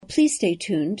please stay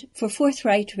tuned for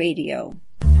Forthright Radio.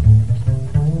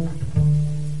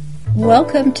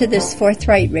 Welcome to this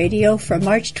Forthright Radio for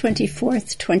March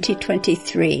 24th,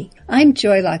 2023. I'm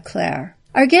Joy LaClaire.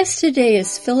 Our guest today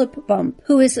is Philip Bump,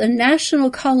 who is a national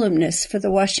columnist for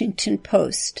the Washington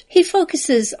Post. He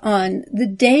focuses on the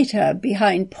data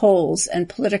behind polls and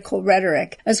political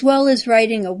rhetoric, as well as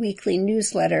writing a weekly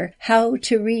newsletter, How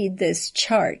to Read This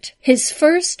Chart. His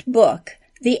first book,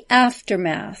 The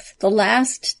Aftermath, The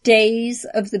Last Days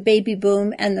of the Baby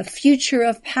Boom and the Future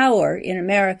of Power in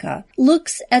America,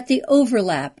 looks at the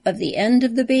overlap of the end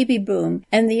of the baby boom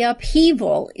and the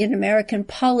upheaval in American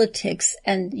politics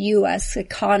and U.S.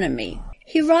 economy.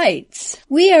 He writes,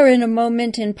 "We are in a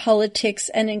moment in politics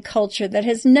and in culture that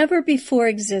has never before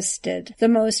existed. The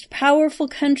most powerful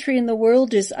country in the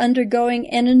world is undergoing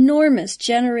an enormous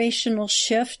generational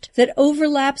shift that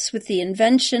overlaps with the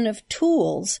invention of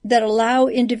tools that allow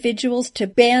individuals to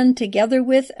band together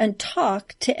with and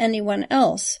talk to anyone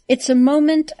else. It's a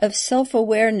moment of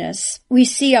self-awareness. We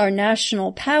see our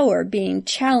national power being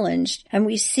challenged, and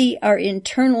we see our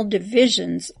internal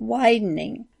divisions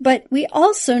widening. But we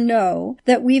also know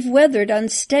that we've weathered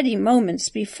unsteady moments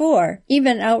before,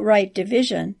 even outright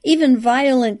division, even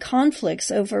violent conflicts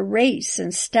over race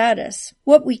and status.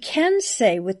 What we can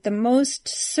say with the most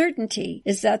certainty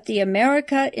is that the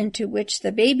America into which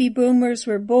the baby boomers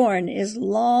were born is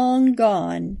long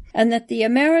gone, and that the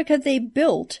America they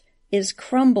built is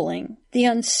crumbling. The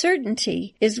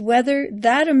uncertainty is whether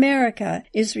that America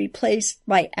is replaced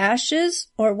by ashes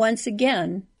or once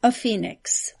again a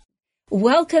phoenix."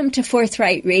 Welcome to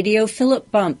Forthright Radio, Philip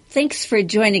Bump. Thanks for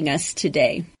joining us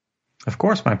today. Of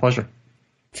course, my pleasure.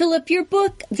 Philip, your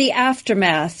book, The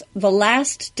Aftermath, The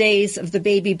Last Days of the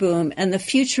Baby Boom and the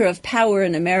Future of Power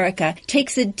in America,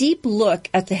 takes a deep look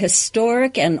at the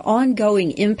historic and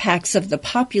ongoing impacts of the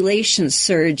population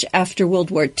surge after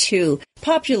World War II,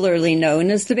 popularly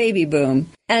known as the baby boom,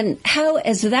 and how,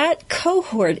 as that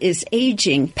cohort is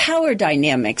aging, power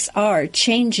dynamics are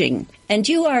changing. And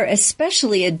you are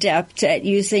especially adept at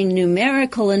using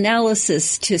numerical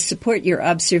analysis to support your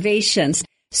observations.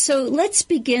 So let's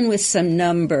begin with some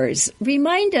numbers.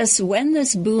 Remind us when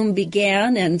this boom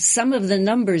began and some of the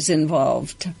numbers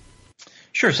involved.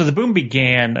 Sure. So the boom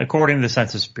began, according to the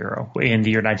Census Bureau, in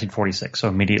the year 1946, so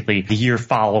immediately the year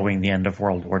following the end of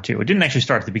World War II. It didn't actually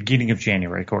start at the beginning of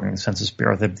January, according to the Census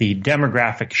Bureau. The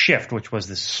demographic shift, which was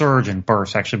this surge in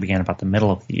births, actually began about the middle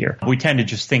of the year. We tend to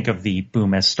just think of the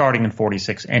boom as starting in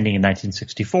 46, ending in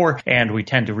 1964, and we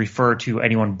tend to refer to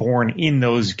anyone born in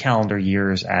those calendar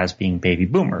years as being baby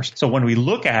boomers. So when we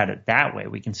look at it that way,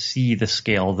 we can see the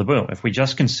scale of the boom. If we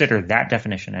just consider that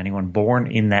definition, anyone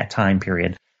born in that time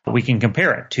period, we can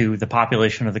compare it to the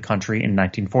population of the country in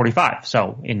 1945.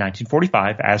 So in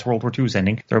 1945, as World War II was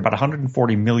ending, there were about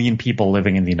 140 million people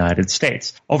living in the United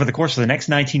States. Over the course of the next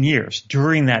 19 years,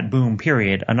 during that boom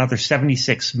period, another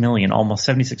 76 million, almost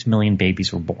 76 million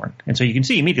babies were born. And so you can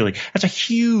see immediately, that's a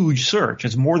huge surge.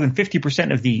 It's more than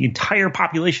 50% of the entire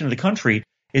population of the country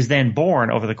is then born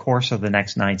over the course of the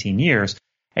next 19 years.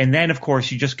 And then, of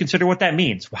course, you just consider what that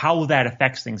means, how that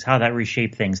affects things, how that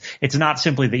reshapes things. It's not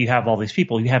simply that you have all these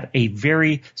people. You have a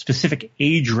very specific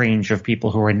age range of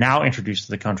people who are now introduced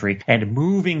to the country and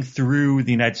moving through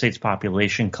the United States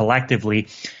population collectively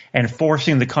and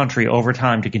forcing the country over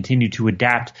time to continue to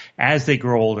adapt as they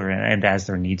grow older and as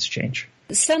their needs change.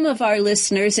 Some of our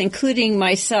listeners, including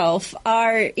myself,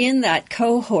 are in that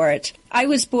cohort. I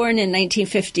was born in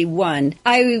 1951.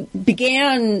 I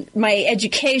began my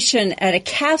education at a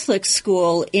Catholic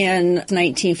school in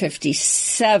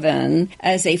 1957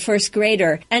 as a first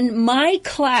grader, and my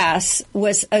class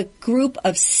was a group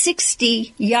of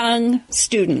 60 young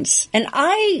students. And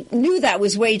I knew that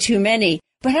was way too many.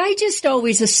 But I just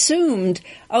always assumed,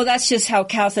 oh, that's just how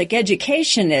Catholic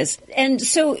education is. And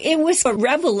so it was a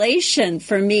revelation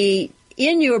for me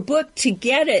in your book to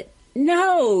get it.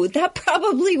 No, that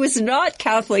probably was not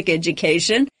Catholic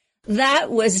education.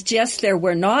 That was just there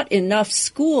were not enough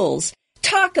schools.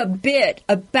 Talk a bit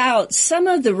about some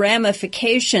of the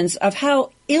ramifications of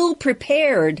how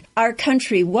ill-prepared our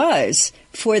country was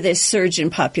for this surge in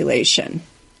population.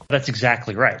 That's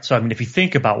exactly right. So, I mean, if you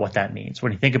think about what that means,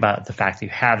 when you think about the fact that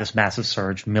you have this massive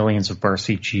surge, millions of births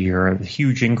each year, a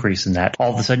huge increase in that,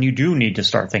 all of a sudden you do need to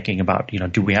start thinking about,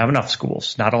 do we have enough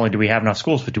schools? Not only do we have enough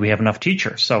schools, but do we have enough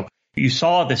teachers? So you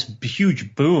saw this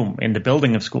huge boom in the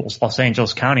building of schools. Los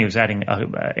Angeles County was adding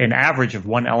an average of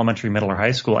one elementary, middle, or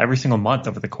high school every single month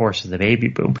over the course of the baby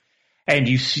boom. And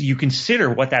you consider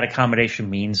what that accommodation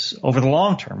means over the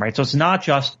long term, right? So it's not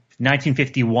just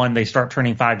 1951, they start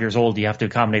turning 5 years old. You have to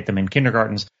accommodate them in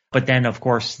kindergartens. But then, of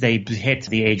course, they hit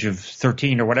the age of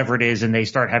 13 or whatever it is, and they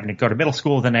start having to go to middle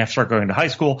school. Then they have to start going to high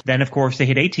school. Then, of course, they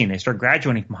hit 18. They start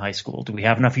graduating from high school. Do we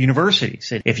have enough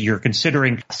universities? If you're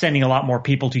considering sending a lot more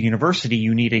people to university,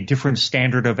 you need a different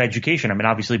standard of education. I mean,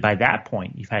 obviously, by that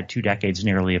point, you've had 2 decades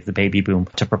nearly of the baby boom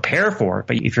to prepare for.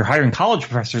 But if you're hiring college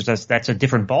professors, that's a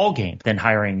different ballgame than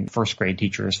hiring first grade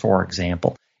teachers, for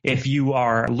example. If you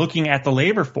are looking at the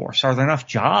labor force, are there enough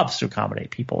jobs to accommodate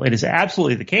people? It is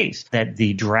absolutely the case that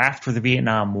the draft for the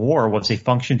Vietnam War was a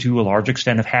function to a large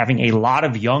extent of having a lot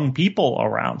of young people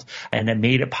around, and it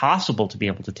made it possible to be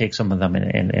able to take some of them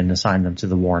and assign them to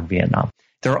the war in Vietnam.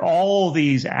 There are all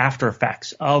these after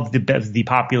effects of the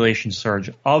population surge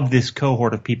of this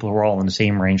cohort of people who are all in the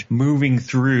same range moving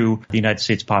through the United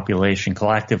States population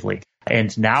collectively.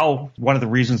 And now one of the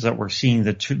reasons that we're seeing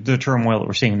the turmoil that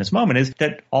we're seeing in this moment is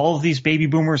that all of these baby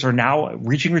boomers are now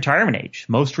reaching retirement age.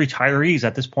 Most retirees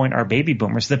at this point are baby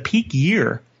boomers. The peak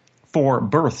year for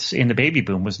births in the baby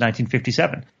boom was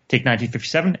 1957. Take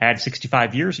 1957, add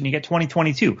 65 years, and you get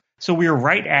 2022. So we are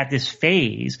right at this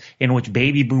phase in which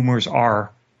baby boomers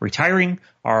are retiring,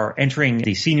 are entering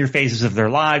the senior phases of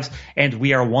their lives, and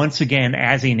we are once again,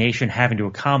 as a nation, having to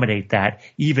accommodate that,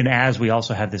 even as we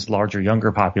also have this larger,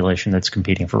 younger population that's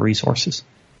competing for resources.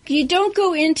 You don't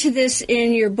go into this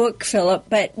in your book, Philip,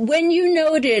 but when you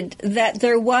noted that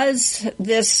there was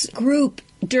this group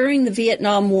during the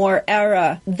Vietnam War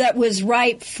era that was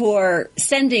ripe for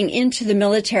sending into the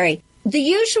military, the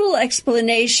usual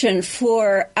explanation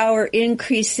for our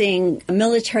increasing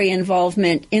military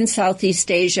involvement in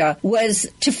Southeast Asia was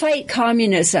to fight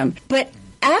communism. But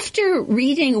after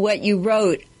reading what you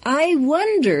wrote, I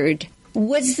wondered,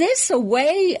 was this a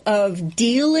way of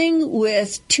dealing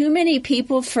with too many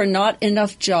people for not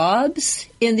enough jobs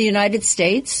in the United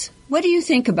States? What do you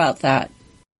think about that?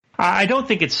 I don't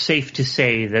think it's safe to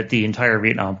say that the entire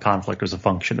Vietnam conflict was a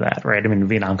function of that, right? I mean, the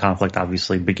Vietnam conflict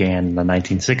obviously began in the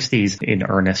 1960s in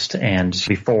earnest, and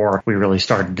before we really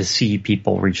started to see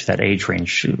people reach that age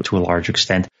range to a large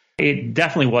extent. It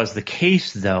definitely was the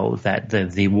case, though, that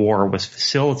the war was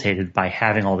facilitated by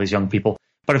having all these young people.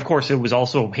 But of course, it was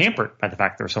also hampered by the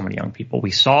fact there were so many young people.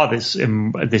 We saw this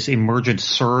emergent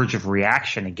surge of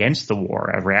reaction against the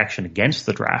war, a reaction against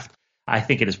the draft. I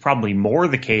think it is probably more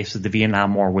the case that the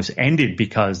Vietnam War was ended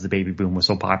because the baby boom was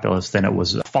so populous than it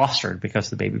was fostered because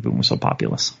the baby boom was so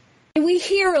populous. We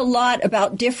hear a lot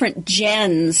about different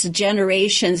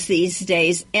generations these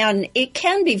days, and it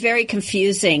can be very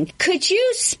confusing. Could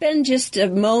you spend just a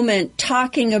moment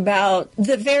talking about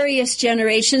the various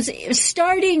generations,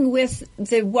 starting with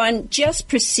the one just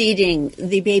preceding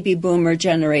the baby boomer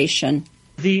generation?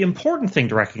 The important thing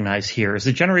to recognize here is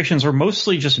that generations are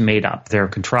mostly just made up. They're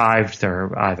contrived.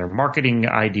 They're either marketing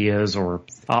ideas or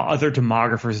other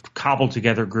demographers cobbled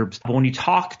together groups. But when you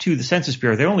talk to the Census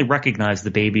Bureau, they only recognize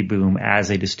the baby boom as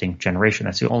a distinct generation.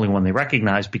 That's the only one they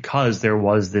recognize because there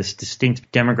was this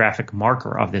distinct demographic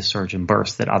marker of this surge in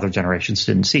births that other generations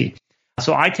didn't see.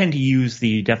 So I tend to use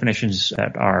the definitions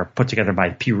that are put together by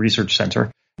the Pew Research Center.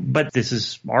 But this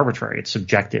is arbitrary. It's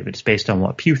subjective. It's based on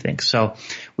what Pew thinks. So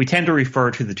we tend to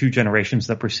refer to the 2 generations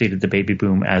that preceded the baby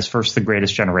boom as first the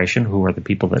greatest generation, who are the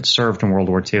people that served in World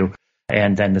War II,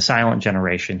 and then the silent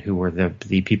generation, who were the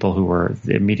people who were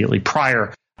immediately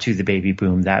prior to the baby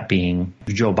boom, that being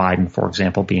Joe Biden, for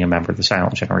example, being a member of the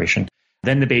silent generation.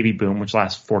 Then the baby boom, which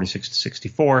lasts 46 to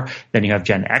 64. Then you have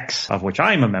Gen X, of which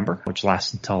I am a member, which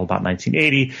lasts until about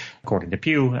 1980. According to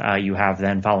Pew, you have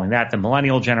then following that the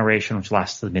millennial generation, which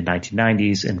lasts to the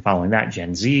mid-1990s. And following that,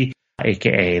 Gen Z,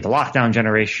 aka the lockdown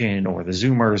generation or the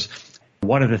Zoomers.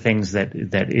 One of the things that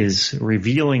is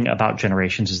revealing about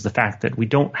generations is the fact that we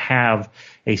don't have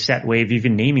a set way of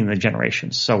even naming the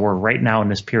generations. So we're right now in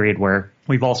this period where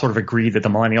we've all sort of agreed that the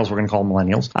millennials, we're going to call them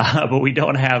millennials, but we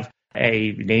don't have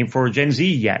a name for Gen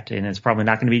Z yet, and it's probably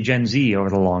not going to be Gen Z over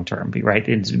the long term, right?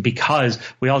 It's because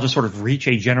we all just sort of reach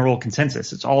a general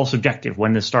consensus. It's all subjective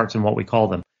when this starts and what we call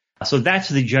them. So that's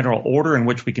the general order in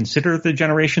which we consider the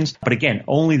generations. But again,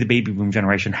 only the baby boom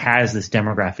generation has this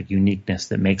demographic uniqueness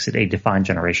that makes it a defined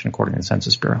generation according to the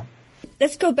Census Bureau.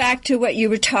 Let's go back to what you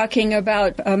were talking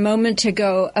about a moment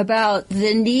ago about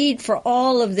the need for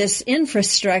all of this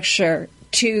infrastructure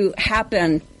to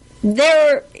happen.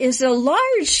 There is a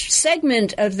large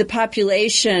segment of the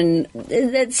population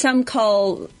that some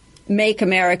call Make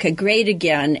America Great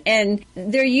Again, and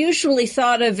they're usually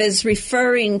thought of as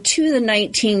referring to the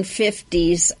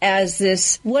 1950s as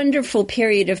this wonderful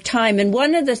period of time. And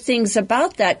one of the things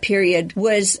about that period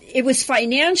was it was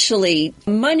financially,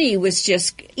 money was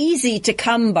just easy to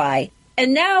come by.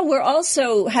 And now we're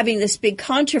also having this big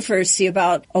controversy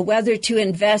about whether to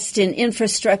invest in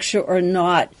infrastructure or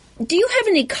not. Do you have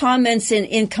any comments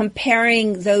in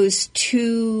comparing those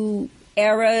two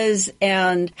eras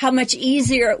and how much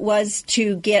easier it was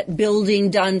to get building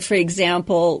done, for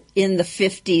example, in the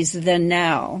 50s than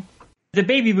now? The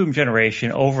baby boom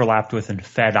generation overlapped with and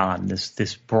fed on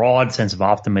this broad sense of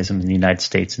optimism in the United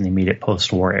States in the immediate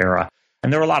post-war era.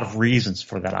 And there were a lot of reasons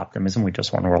for that optimism. We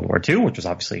just won World War II, which was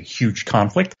obviously a huge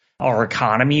conflict. Our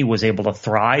economy was able to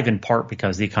thrive in part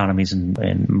because the economies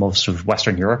in most of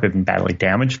Western Europe had been badly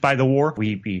damaged by the war.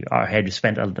 We had to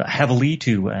spend heavily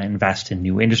to invest in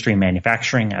new industry and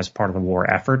manufacturing as part of the war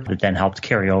effort that then helped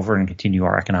carry over and continue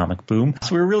our economic boom.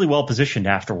 So we were really well positioned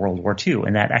after World War II.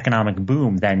 And that economic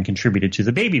boom then contributed to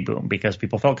the baby boom because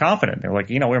people felt confident. They're like,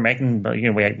 we're making,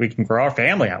 we can grow our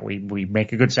family out. We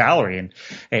make a good salary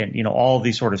and all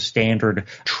these sort of standard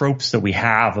tropes that we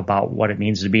have about what it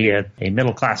means to be a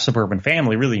middle-class suburban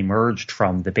family really emerged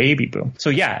from the baby boom. So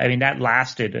that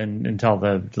lasted until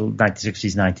the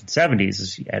 1960s,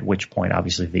 1970s, at which point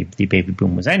obviously the baby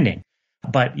boom was ending.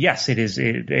 But yes,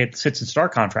 it sits in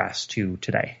stark contrast to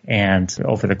today. And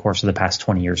over the course of the past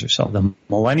 20 years or so, the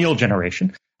millennial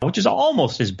generation, which is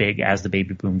almost as big as the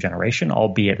baby boom generation,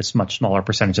 albeit a much smaller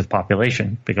percentage of the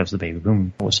population because the baby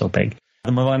boom was so big.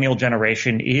 The millennial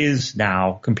generation is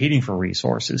now competing for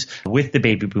resources with the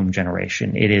baby boom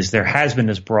generation. There has been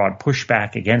this broad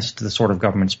pushback against the sort of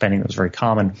government spending that was very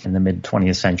common in the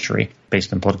mid-20th century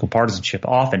based on political partisanship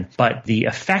often. But the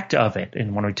effect of it,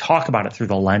 and when we talk about it through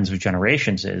the lens of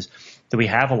generations, is that we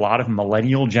have a lot of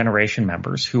millennial generation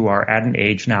members who are at an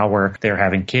age now where they're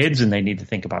having kids and they need to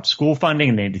think about school funding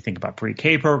and they need to think about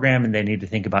pre-K program and they need to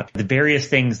think about the various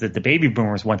things that the baby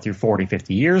boomers went through 40,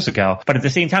 50 years ago. But at the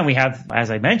same time, we have,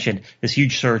 as I mentioned, this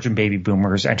huge surge in baby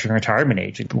boomers entering retirement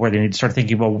age where they need to start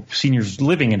thinking about seniors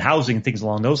living and housing and things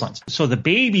along those lines. So the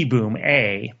baby boom,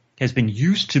 has been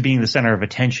used to being the center of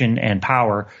attention and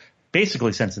power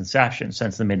basically since inception,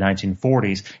 since the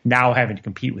mid-1940s, now having to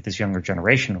compete with this younger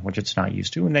generation, which it's not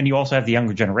used to. And then you also have the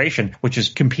younger generation, which is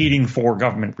competing for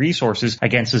government resources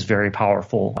against this very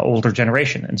powerful older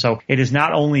generation. And so it is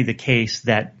not only the case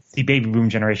that the baby boom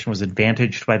generation was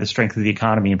advantaged by the strength of the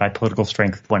economy and by political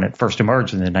strength when it first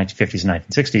emerged in the 1950s and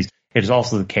 1960s. It is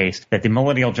also the case that the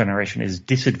millennial generation is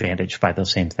disadvantaged by those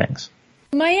same things.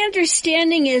 My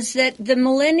understanding is that the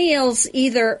millennials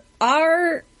either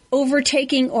are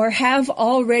overtaking or have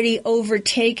already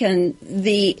overtaken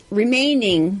the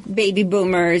remaining baby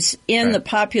boomers in the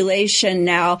population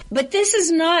now. But this is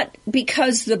not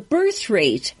because the birth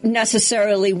rate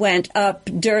necessarily went up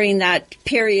during that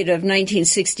period of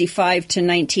 1965 to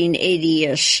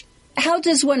 1980-ish. How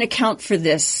does one account for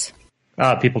this?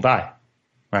 People die.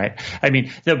 Right. I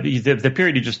mean, the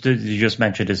period you just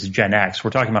mentioned is Gen X.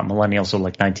 We're talking about millennials, so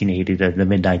like 1980 to the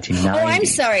mid 1990s. Oh,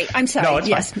 I'm sorry. No, it's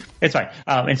yes. fine. It's fine.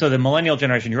 And so the millennial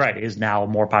generation, you're right, is now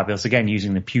more populous. Again,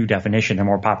 using the Pew definition, they're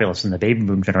more populous than the baby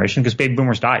boom generation because baby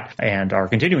boomers died and are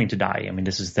continuing to die. I mean,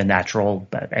 this is the natural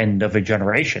end of a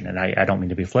generation, and I don't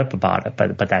mean to be flip about it,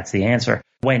 but that's the answer.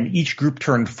 When each group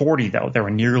turned 40, though, there were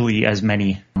nearly as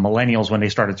many millennials when they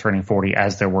started turning 40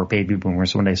 as there were baby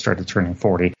boomers when they started turning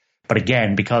 40. But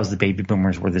again, because the baby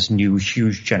boomers were this new,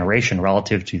 huge generation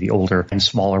relative to the older and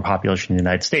smaller population in the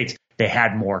United States, they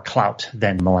had more clout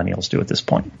than millennials do at this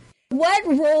point. What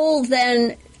role,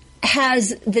 then,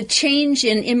 has the change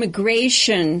in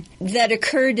immigration that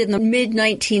occurred in the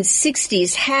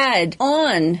mid-1960s had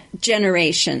on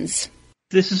generations?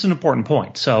 This is an important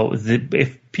point. So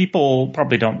if people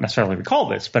probably don't necessarily recall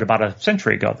this, but about a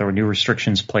century ago, there were new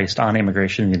restrictions placed on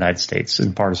immigration in the United States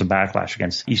in part as a backlash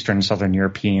against Eastern and Southern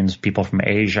Europeans, people from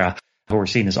Asia who were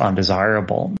seen as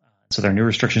undesirable. So there are new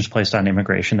restrictions placed on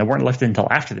immigration that weren't lifted until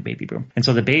after the baby boom. And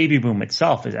so the baby boom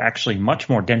itself is actually much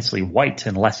more densely white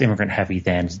and less immigrant heavy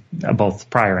than both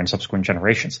prior and subsequent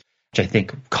generations, which I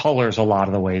think colors a lot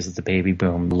of the ways that the baby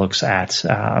boom looks at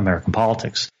American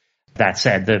politics. That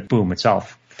said, the boom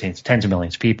itself contains tens of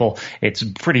millions of people. It's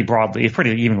pretty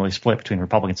evenly split between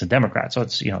Republicans and Democrats. So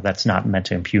it's, that's not meant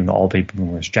to impugn all baby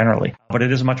boomers generally, but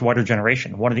it is a much whiter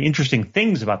generation. One of the interesting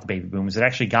things about the baby boom is it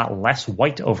actually got less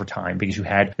white over time because you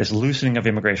had this loosening of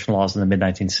immigration laws in the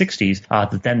mid-1960s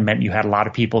that then meant you had a lot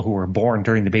of people who were born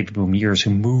during the baby boom years who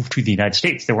moved to the United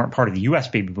States. They weren't part of the U.S.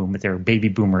 baby boom, but they were baby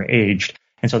boomer aged.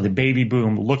 And so the baby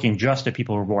boom, looking just at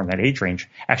people who were born in that age range,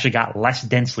 actually got less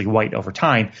densely white over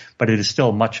time, but it is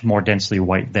still much more densely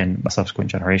white than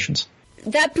subsequent generations.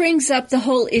 That brings up the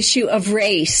whole issue of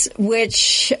race,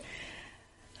 which,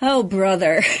 oh,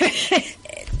 brother.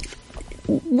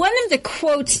 One of the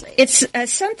quotes, it's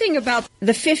something about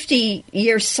the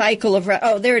 50-year cycle of,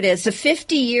 there it is, the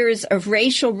 50 years of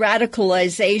racial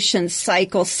radicalization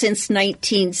cycle since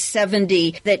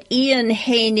 1970 that Ian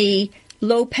Haney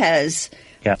Lopez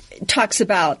talks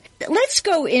about. Let's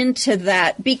go into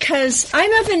that, because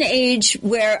I'm of an age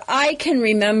where I can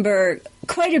remember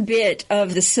quite a bit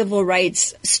of the civil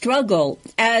rights struggle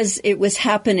as it was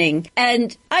happening.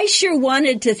 And I sure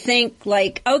wanted to think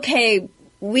like, okay,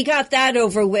 we got that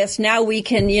over with. Now we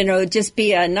can, just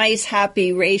be a nice,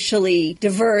 happy, racially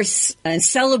diverse and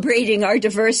celebrating our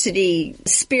diversity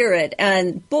spirit.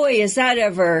 And boy, is that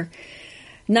ever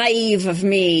naive of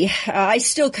me. I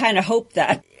still kind of hope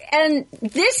that. And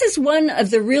this is one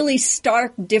of the really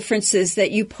stark differences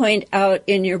that you point out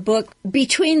in your book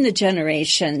between the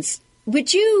generations.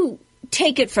 Would you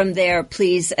take it from there,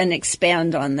 please, and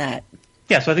expand on that?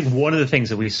 Yeah, so I think one of the things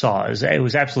that we saw is it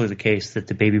was absolutely the case that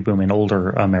the baby boom and older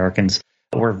Americans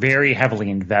were very heavily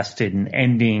invested in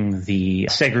ending the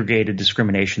segregated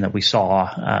discrimination that we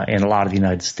saw in a lot of the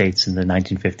United States in the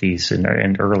 1950s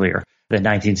and earlier. The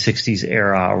 1960s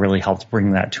era really helped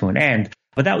bring that to an end.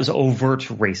 But that was overt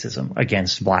racism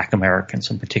against Black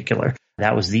Americans in particular.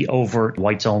 That was the overt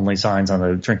whites only signs on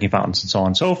the drinking fountains and so on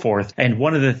and so forth. And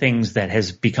one of the things that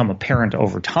has become apparent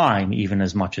over time, even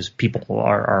as much as people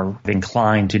are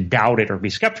inclined to doubt it or be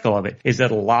skeptical of it, is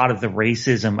that a lot of the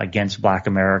racism against Black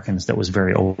Americans that was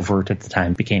very overt at the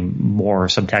time became more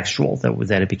subtextual,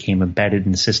 that it became embedded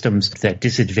in systems that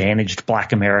disadvantaged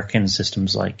Black Americans,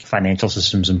 systems like financial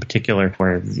systems in particular,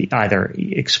 where either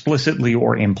explicitly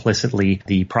or implicitly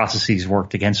the processes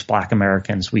worked against Black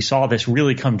Americans. We saw this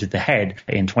really come to the head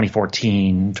in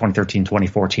 2013,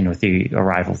 2014 with the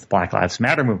arrival of the Black Lives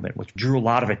Matter movement, which drew a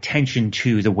lot of attention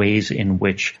to the ways in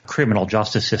which criminal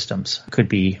justice systems could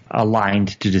be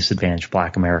aligned to disadvantage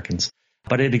Black Americans.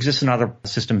 But it exists in other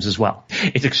systems as well.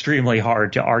 It's extremely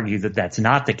hard to argue that that's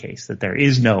not the case, that there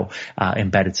is no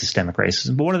embedded systemic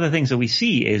racism. But one of the things that we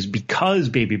see is because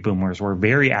baby boomers were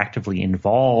very actively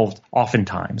involved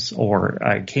oftentimes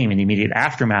or came in the immediate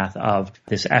aftermath of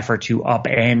this effort to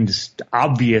upend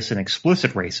obvious and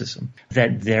explicit racism,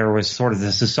 that there was sort of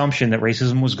this assumption that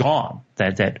racism was gone,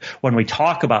 that when we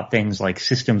talk about things like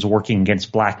systems working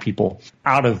against Black people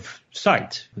out of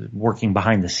sight, working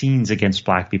behind the scenes against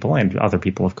Black people and other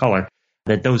people of color,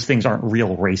 that those things aren't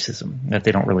real racism, that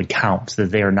they don't really count, that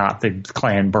they are not the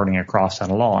Klan burning a cross on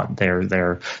a lawn.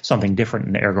 They're something different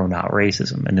and ergo not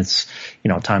racism. And it's,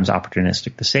 at times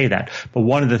opportunistic to say that. But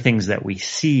one of the things that we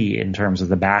see in terms of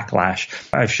the backlash,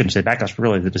 I shouldn't say backlash, but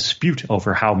really the dispute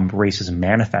over how racism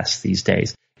manifests these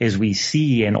days, is we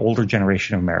see an older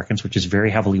generation of Americans, which is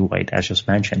very heavily white, as just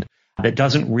mentioned, that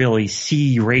doesn't really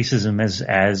see racism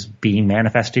as being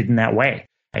manifested in that way.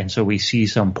 And so we see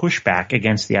some pushback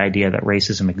against the idea that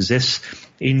racism exists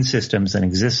in systems and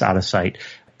exists out of sight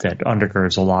that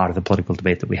undergirds a lot of the political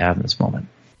debate that we have in this moment.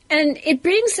 And it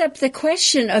brings up the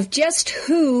question of just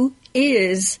who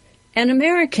is an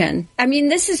American. I mean,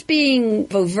 this is being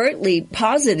overtly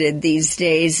posited these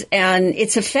days, and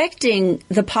it's affecting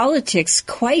the politics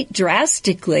quite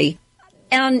drastically.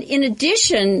 And in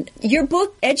addition, your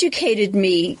book educated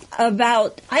me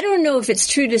about, I don't know if it's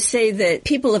true to say that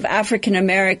people of African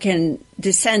American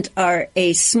descent are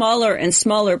a smaller and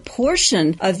smaller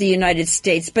portion of the United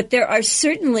States, but there are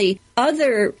certainly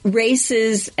other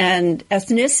races and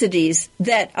ethnicities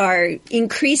that are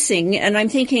increasing, and I'm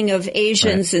thinking of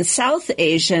Asians and South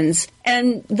Asians,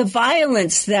 and the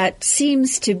violence that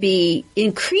seems to be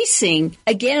increasing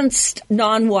against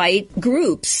non-white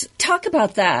groups. Talk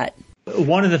about that.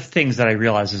 One of the things that I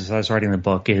realized as I was writing the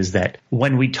book is that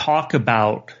when we talk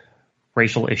about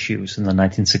racial issues in the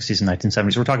 1960s and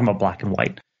 1970s, we're talking about Black and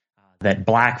white. That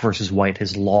Black versus white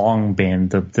has long been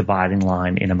the dividing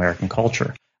line in American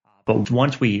culture. But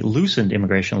once we loosened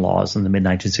immigration laws in the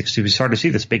mid-1960s, we started to see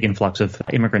this big influx of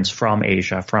immigrants from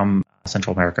Asia, from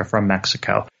Central America, from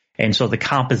Mexico. And so the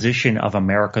composition of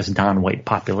America's non-white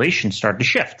population started to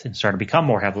shift and started to become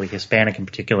more heavily Hispanic in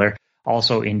particular.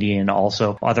 Also Indian,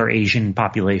 also other Asian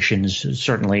populations,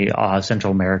 certainly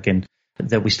Central American,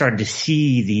 that we started to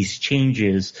see these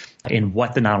changes in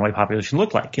what the non-white population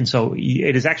looked like. And so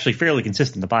it is actually fairly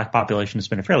consistent. The Black population has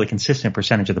been a fairly consistent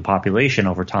percentage of the population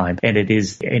over time. And it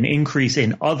is an increase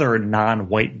in other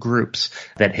non-white groups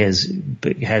that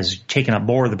has taken up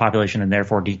more of the population and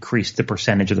therefore decreased the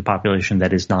percentage of the population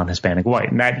that is non-Hispanic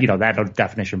white. And that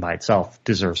definition by itself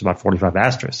deserves about 45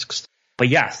 asterisks. But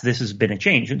yes, this has been a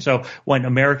change. And so when a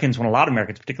lot of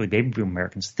Americans, particularly baby boom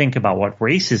Americans, think about what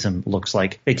racism looks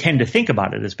like, they tend to think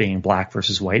about it as being Black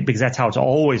versus white because that's how it's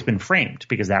always been framed,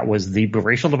 because that was the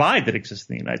racial divide that exists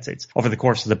in the United States. Over the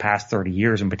course of the past 30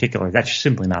 years in particular, that's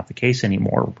simply not the case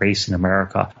anymore. Race in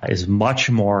America is much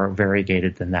more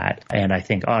variegated than that, and I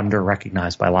think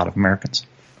under-recognized by a lot of Americans.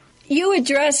 You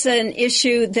address an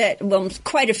issue that, well,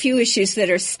 quite a few issues that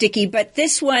are sticky, but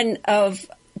this one of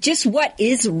just what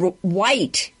is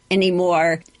white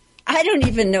anymore. I don't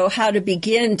even know how to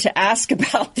begin to ask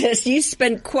about this. You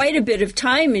spend quite a bit of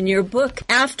time in your book,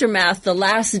 Aftermath, The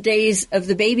Last Days of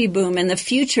the Baby Boom and the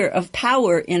Future of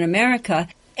Power in America.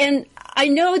 And I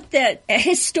note that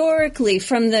historically,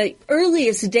 from the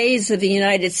earliest days of the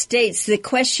United States, the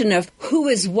question of who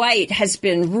is white has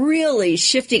been really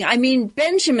shifting. I mean,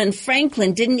 Benjamin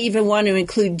Franklin didn't even want to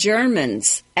include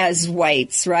Germans as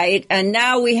whites, right? And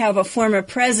now we have a former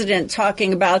president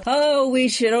talking about, we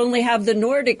should only have the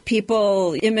Nordic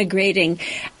people immigrating.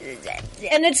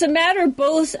 And it's a matter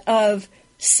both of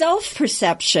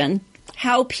self-perception,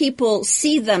 how people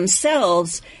see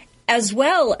themselves, as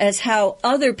well as how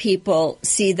other people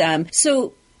see them.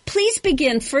 So please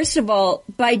begin, first of all,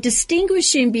 by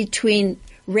distinguishing between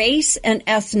race and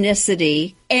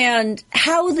ethnicity and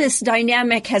how this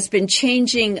dynamic has been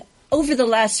changing over the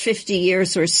last 50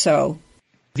 years or so.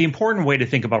 The important way to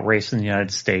think about race in the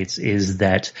United States is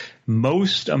that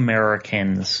most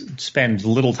Americans spend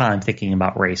little time thinking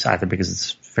about race, either because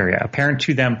it's very apparent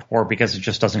to them or because it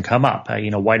just doesn't come up.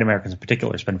 White Americans in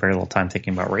particular spend very little time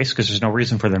thinking about race because there's no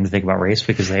reason for them to think about race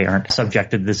because they aren't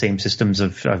subjected to the same systems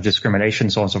of discrimination,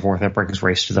 so on and so forth, that brings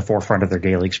race to the forefront of their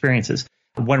daily experiences.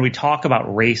 When we talk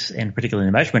about race, and particularly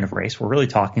the measurement of race, we're really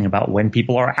talking about when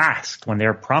people are asked, when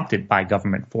they're prompted by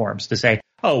government forms to say,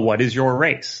 what is your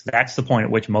race? That's the point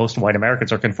at which most white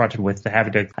Americans are confronted with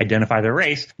having to identify their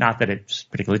race. Not that it's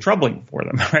particularly troubling for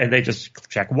them, right? They just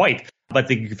check white. But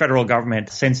the federal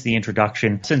government, since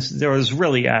there was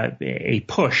really a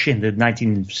push in the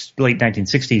late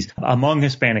 1960s among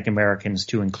Hispanic Americans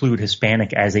to include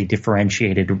Hispanic as a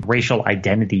differentiated racial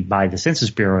identity by the Census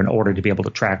Bureau in order to be able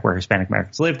to track where Hispanic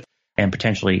Americans lived and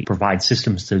potentially provide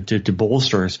systems to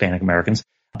bolster Hispanic Americans.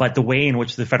 But the way in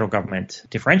which the federal government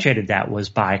differentiated that was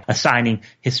by assigning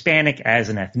Hispanic as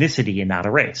an ethnicity and not a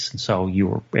race. And so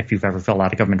if you've ever filled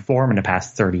out a government form in the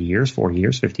past 30 years, 40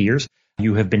 years, 50 years,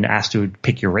 you have been asked to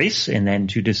pick your race and then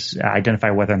to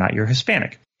identify whether or not you're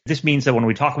Hispanic. This means that when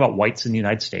we talk about whites in the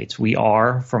United States, we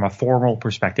are, from a formal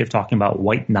perspective, talking about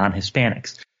white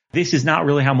non-Hispanics. This is not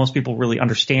really how most people really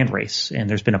understand race, and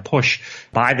there's been a push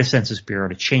by the Census Bureau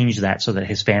to change that so that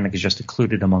Hispanic is just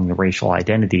included among the racial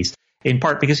identities. In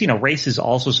part because, race is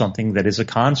also something that is a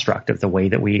construct of the way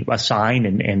that we assign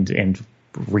and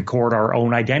record our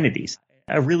own identities.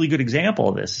 A really good example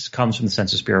of this comes from the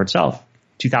Census Bureau itself.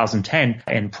 2010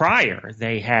 and prior,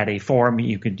 they had a form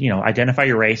you could, identify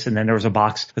your race, and then there was a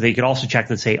box that you could also check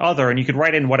that say other, and you could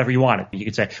write in whatever you wanted. You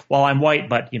could say, well, I'm white,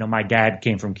 but, my dad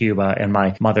came from Cuba and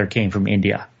my mother came from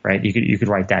India, right? You could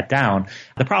write that down.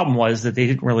 The problem was that they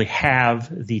didn't really have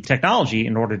the technology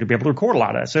in order to be able to record a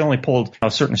lot of that. So they only pulled a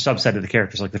certain subset of the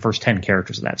characters, like the first 10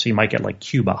 characters of that. So you might get like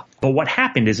Cuba. But what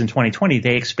happened is in 2020,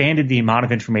 they expanded the amount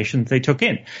of information that they took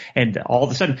in. And all of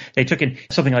a sudden, they took in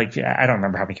something like, I don't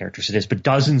remember how many characters it is, but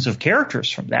dozens of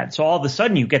characters from that. So all of a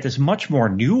sudden, you get this much more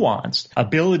nuanced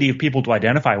ability of people to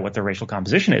identify what their racial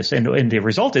composition is. And the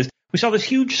result is, we saw this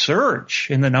huge surge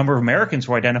in the number of Americans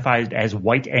who identified as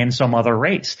white and some other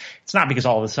race. It's not because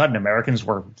all of a sudden Americans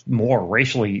were more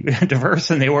racially diverse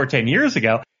than they were 10 years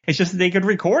ago. It's just that they could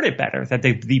record it better, that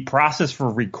the process for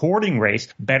recording race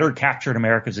better captured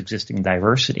America's existing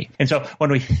diversity. And so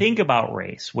when we think about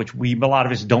race, which a lot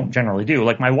of us don't generally do,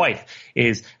 like my wife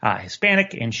is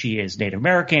Hispanic and she is Native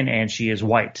American and she is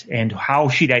white, and how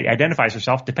she identifies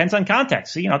herself depends on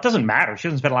context. So, it doesn't matter. She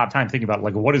doesn't spend a lot of time thinking about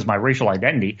what is my racial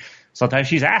identity. Sometimes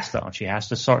she's asked though, and she has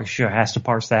to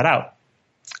parse that out.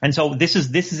 And so this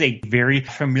is a very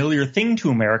familiar thing to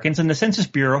Americans, and the Census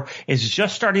Bureau is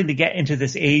just starting to get into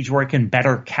this age where it can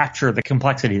better capture the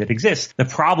complexity that exists. The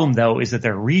problem, though, is that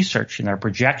their research and their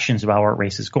projections about what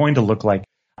race is going to look like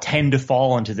tend to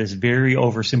fall into this very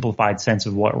oversimplified sense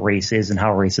of what race is and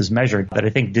how race is measured that I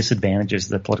think disadvantages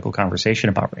the political conversation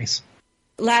about race.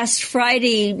 Last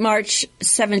Friday, March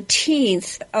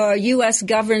 17th, a U.S.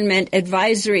 government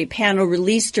advisory panel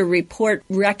released a report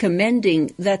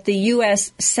recommending that the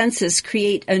U.S. Census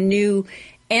create a new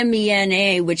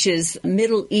MENA, which is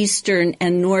Middle Eastern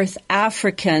and North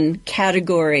African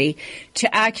category,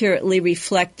 to accurately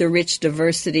reflect the rich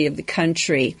diversity of the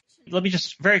country. Let me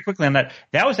just very quickly on that.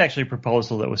 That was actually a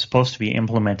proposal that was supposed to be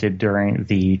implemented during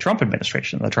the Trump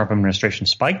administration. The Trump administration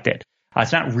spiked it.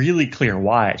 It's not really clear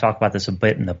why. I talk about this a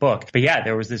bit in the book. But yeah,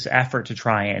 there was this effort to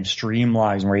try and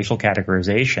streamline racial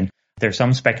categorization. There's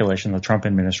some speculation the Trump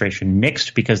administration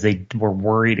nixed because they were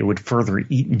worried it would further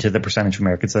eat into the percentage of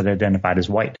Americans that identified as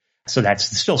white. So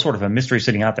that's still sort of a mystery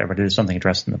sitting out there, but it is something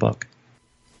addressed in the book.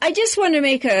 I just want to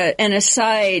make an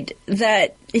aside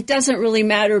that it doesn't really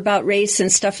matter about race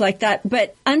and stuff like that.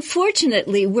 But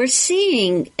unfortunately, we're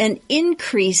seeing an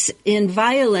increase in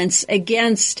violence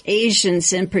against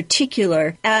Asians in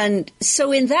particular. And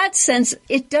so in that sense,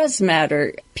 it does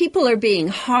matter. People are being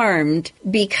harmed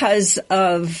because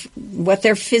of what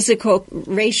their physical,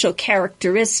 racial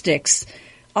characteristics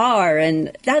are,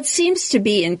 and that seems to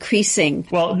be increasing.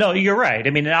 Well, no, you're right.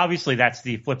 I mean, obviously that's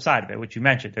the flip side of it, which you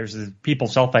mentioned. There's the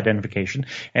people's self-identification,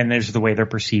 and there's the way they're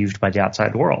perceived by the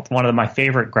outside world. One of my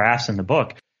favorite graphs in the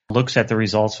book looks at the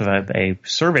results of a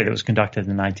survey that was conducted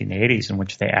in the 1980s in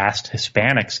which they asked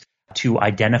Hispanics to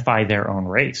identify their own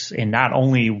race. And not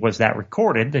only was that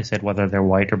recorded, they said whether they're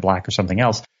white or black or something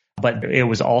else, but it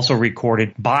was also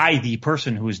recorded by the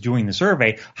person who was doing the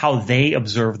survey, how they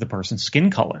observed the person's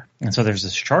skin color. And so there's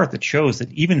this chart that shows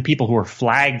that even people who are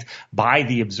flagged by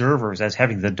the observers as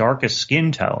having the darkest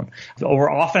skin tone or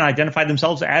often identify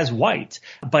themselves as white.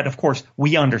 But of course,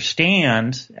 we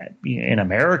understand in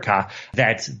America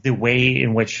that the way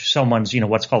in which someone's,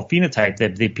 what's called phenotype,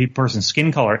 that the person's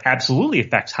skin color absolutely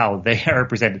affects how they are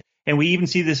represented. And we even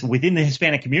see this within the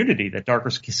Hispanic community, that darker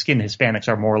skinned Hispanics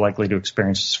are more likely to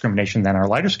experience discrimination than our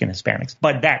lighter skinned Hispanics.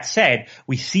 But that said,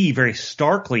 we see very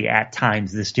starkly at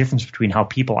times this difference between how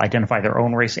people identify their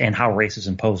own race and how race is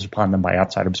imposed upon them by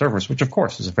outside observers, which of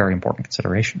course is a very important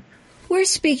consideration. We're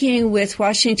speaking with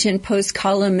Washington Post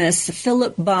columnist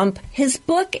Philip Bump. His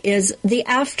book is The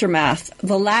Aftermath,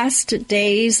 The Last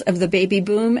Days of the Baby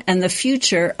Boom and the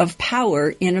Future of Power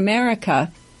in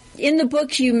America. In the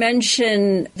book, you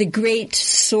mention the Great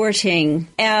Sorting,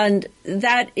 and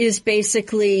that is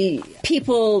basically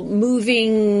people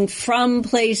moving from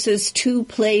places to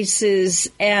places.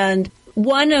 And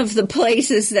one of the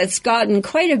places that's gotten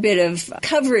quite a bit of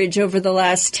coverage over the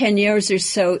last 10 years or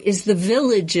so is the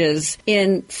villages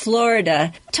in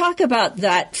Florida. Talk about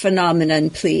that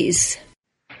phenomenon, please.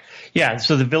 Yeah,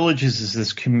 so the Villages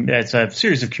is it's a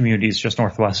series of communities just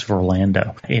northwest of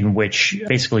Orlando, in which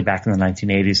basically back in the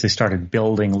 1980s they started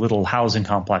building little housing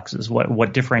complexes.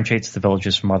 What differentiates the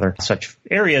Villages from other such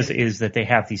areas is that they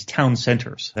have these town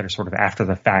centers that are sort of after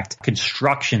the fact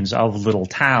constructions of little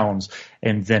towns,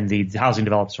 and then the housing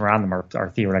develops around them are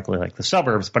theoretically like the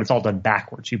suburbs, but it's all done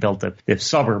backwards. You build the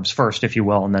suburbs first, if you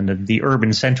will, and then the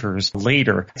urban centers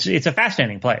later. It's a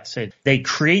fascinating place. They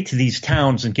create these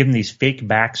towns and give them these fake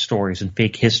backstories and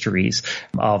fake histories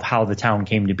of how the town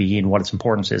came to be and what its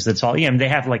importance is. That's all. They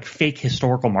have like fake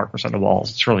historical markers on the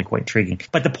walls. It's really quite intriguing.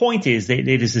 But the point is that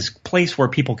it is this place where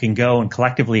people can go and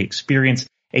collectively experience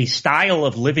a style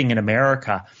of living in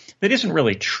America that isn't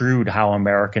really true to how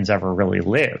Americans ever really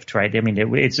lived, right? I mean,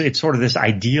 it's sort of this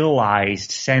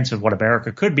idealized sense of what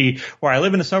America could be, where I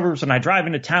live in the suburbs and I drive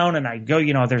into town and I go,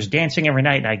 there's dancing every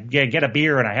night and I get a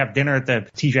beer and I have dinner at the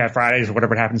TGI Fridays or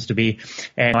whatever it happens to be,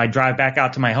 and I drive back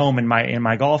out to my home in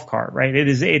my golf cart, right? It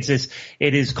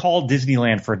is called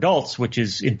Disneyland for adults, which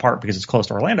is in part because it's close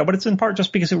to Orlando, but it's in part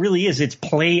just because it really is. It's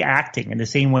play acting in the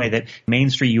same way that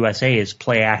Main Street USA is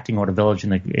play acting what a village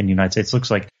in the United States looks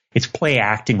like. It's play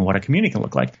acting what a community can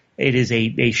look like. It is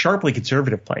a sharply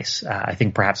conservative place, I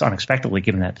think perhaps unexpectedly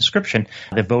given that description,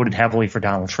 that voted heavily for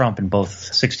Donald Trump in both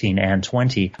 16 and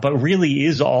 20, but really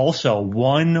is also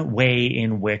one way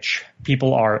in which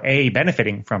people are, A,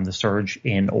 benefiting from the surge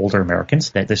in older Americans,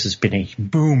 that this has been a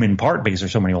boom in part because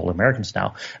there's so many older Americans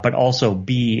now, but also,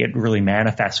 B, it really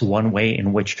manifests one way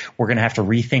in which we're going to have to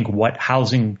rethink what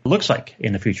housing looks like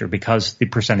in the future because the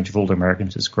percentage of older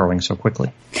Americans is growing so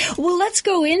quickly. Well, let's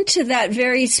go into that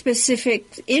very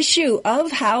specific issue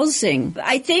of housing.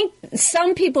 I think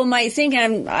some people might think,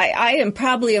 and I am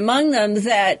probably among them,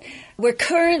 that we're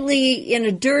currently in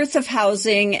a dearth of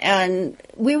housing, and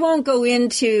we won't go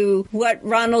into what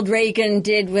Ronald Reagan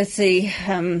did with the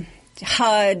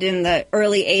HUD in the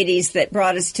early 80s that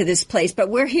brought us to this place, but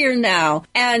we're here now.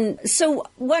 And so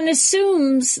one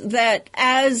assumes that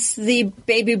as the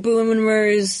baby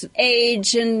boomers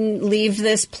age and leave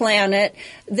this planet,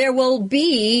 there will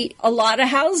be a lot of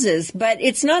houses, but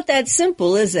it's not that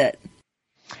simple, is it?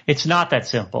 It's not that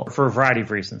simple for a variety of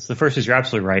reasons. The first is you're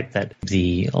absolutely right that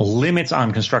the limits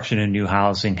on construction and new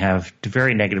housing have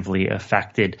very negatively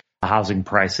affected housing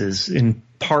prices. In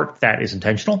part, that is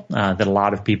intentional, that a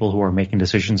lot of people who are making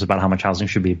decisions about how much housing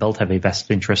should be built have a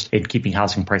vested interest in keeping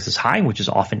housing prices high, which is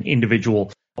often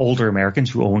individual older Americans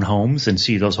who own homes and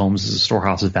see those homes as a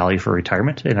storehouse of value for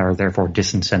retirement and are therefore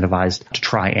disincentivized to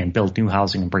try and build new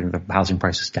housing and bring the housing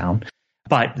prices down.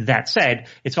 But that said,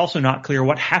 it's also not clear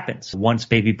what happens once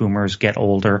baby boomers get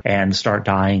older and start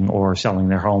dying or selling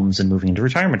their homes and moving into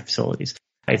retirement facilities.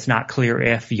 It's not clear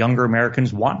if younger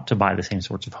Americans want to buy the same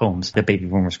sorts of homes that baby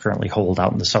boomers currently hold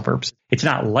out in the suburbs. It's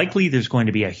not likely there's going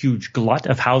to be a huge glut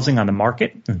of housing on the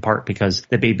market, in part because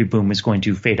the baby boom is going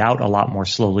to fade out a lot more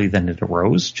slowly than it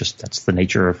arose. Just that's the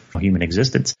nature of human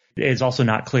existence. It's also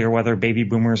not clear whether baby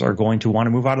boomers are going to want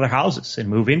to move out of their houses and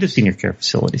move into senior care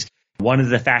facilities. One of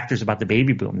the factors about the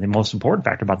baby boom, the most important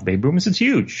factor about the baby boom, is it's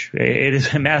huge. It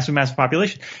is a massive, massive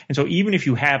population. And so even if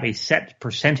you have a set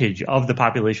percentage of the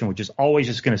population, which is always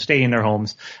just going to stay in their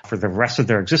homes for the rest of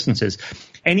their existences,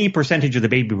 any percentage of the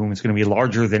baby boom is going to be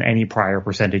larger than any prior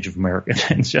percentage of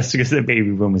Americans just because the baby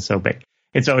boom is so big.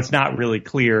 And so it's not really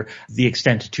clear the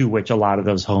extent to which a lot of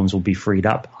those homes will be freed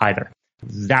up either.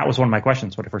 That was one of my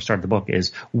questions when I first started the book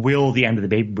is, will the end of the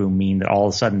baby boom mean that all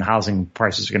of a sudden housing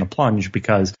prices are going to plunge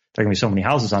because there are going to be so many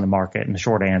houses on the market? And the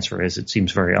short answer is it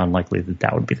seems very unlikely that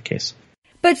that would be the case.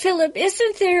 But Philip,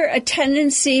 isn't there a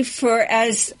tendency for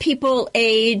as people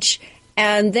age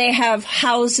and they have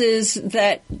houses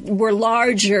that were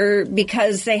larger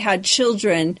because they had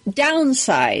children,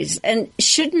 downsize? And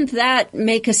shouldn't that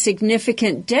make a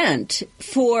significant dent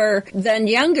for then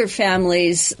younger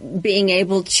families being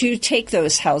able to take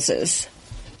those houses?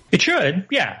 It should,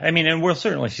 yeah. I mean, and we'll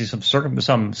certainly see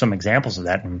some examples of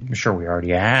that. I'm sure we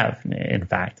already have, in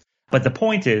fact. But the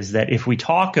point is that if we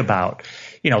talk about,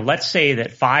 let's say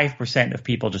that 5% of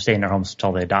people just stay in their homes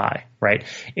until they die, right?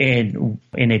 In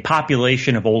a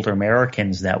population of older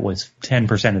Americans that was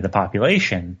 10% of the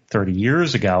population 30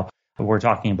 years ago, we're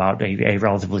talking about a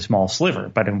relatively small sliver.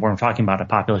 But when we're talking about a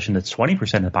population that's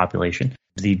 20% of the population,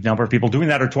 the number of people doing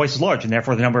that are twice as large, and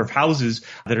therefore the number of houses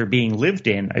that are being lived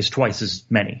in is twice as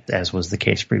many, as was the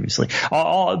case previously.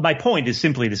 My point is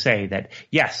simply to say that,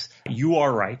 yes, you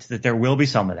are right, that there will be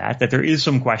some of that there is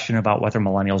some question about whether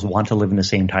millennials want to live in the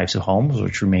same types of homes,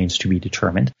 which remains to be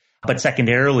determined. But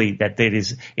secondarily, that it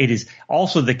is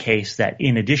also the case that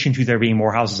in addition to there being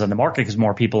more houses on the market because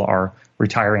more people are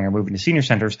retiring or moving to senior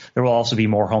centers, there will also be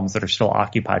more homes that are still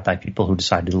occupied by people who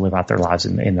decided to live out their lives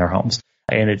in their homes.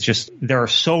 And it's just, there are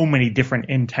so many different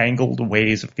entangled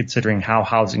ways of considering how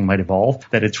housing might evolve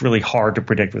that it's really hard to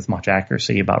predict with much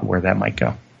accuracy about where that might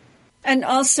go. And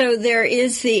also there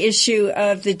is the issue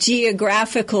of the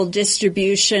geographical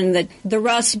distribution, that the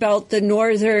Rust Belt, the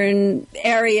northern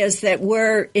areas that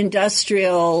were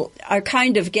industrial are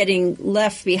kind of getting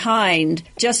left behind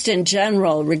just in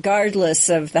general, regardless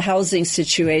of the housing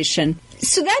situation.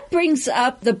 So that brings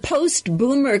up the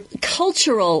post-boomer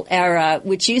cultural era,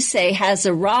 which you say has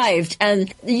arrived,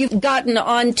 and you've gotten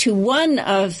on to one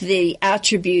of the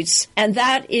attributes, and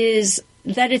that is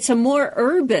that it's a more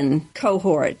urban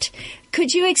cohort.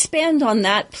 Could you expand on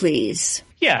that, please?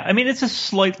 Yeah, I mean, it's a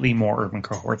slightly more urban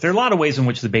cohort. There are a lot of ways in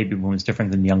which the baby boom is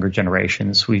different than younger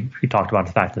generations. We talked about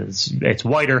the fact that it's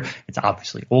whiter, it's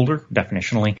obviously older,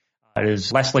 definitionally. It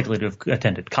is less likely to have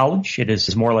attended college. It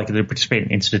is more likely to participate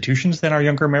in institutions than our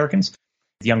younger Americans.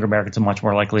 The younger Americans are much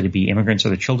more likely to be immigrants or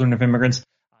the children of immigrants.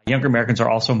 Younger Americans are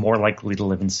also more likely to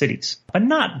live in cities, but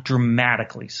not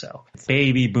dramatically so.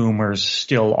 Baby boomers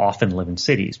still often live in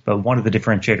cities, but one of the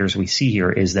differentiators we see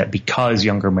here is that because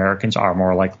younger Americans are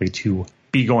more likely to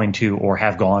be going to or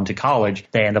have gone to college,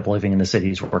 they end up living in the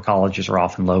cities where colleges are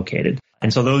often located.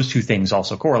 And so those two things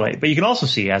also correlate. But you can also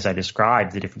see, as I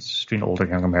described, the difference between older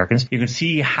and younger Americans. You can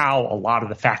see how a lot of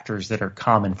the factors that are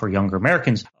common for younger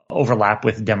Americans overlap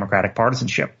with democratic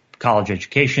partisanship. College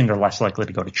education, they're less likely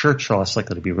to go to church, they're less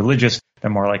likely to be religious,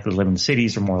 they're more likely to live in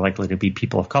cities, they're more likely to be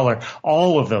people of color.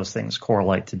 All of those things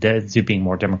correlate to being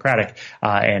more democratic.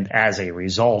 And as a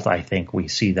result, I think we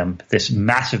see this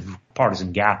massive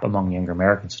partisan gap among younger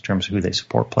Americans in terms of who they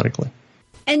support politically.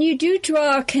 And you do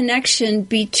draw a connection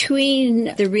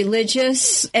between the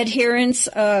religious adherents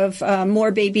of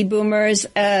more baby boomers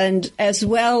and as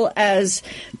well as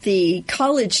the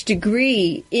college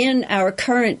degree in our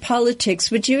current politics.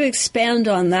 Would you expand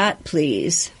on that,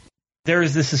 please? There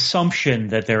is this assumption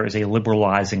that there is a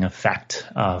liberalizing effect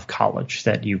of college,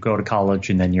 that you go to college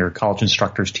and then your college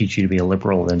instructors teach you to be a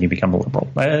liberal, then you become a liberal.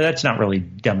 That's not really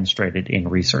demonstrated in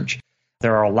research.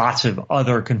 There are lots of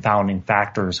other confounding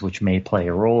factors which may play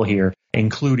a role here,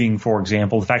 including, for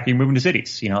example, the fact that you're moving to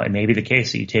cities. It may be the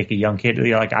case that you take a young kid,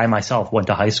 like I myself went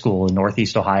to high school in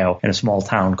Northeast Ohio in a small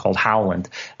town called Howland,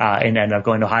 and ended up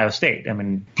going to Ohio State. I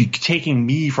mean, taking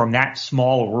me from that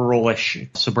small, rural-ish,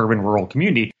 suburban rural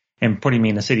community and putting me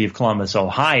in the city of Columbus,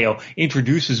 Ohio,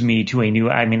 introduces me to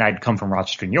I'd come from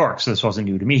Rochester, New York, so this wasn't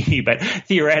new to me, but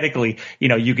theoretically,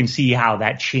 you can see how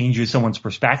that changes someone's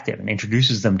perspective and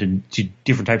introduces them to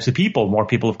different types of people, more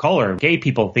people of color, gay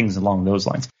people, things along those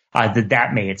lines.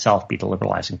 That may itself be the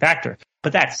liberalizing factor.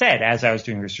 But that said, as I was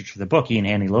doing research for the book, Ian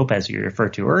Haney Lopez, who you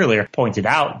referred to earlier, pointed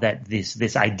out that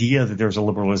this idea that there's a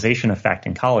liberalization effect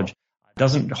in college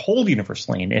doesn't hold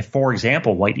universally. And if, for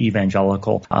example, white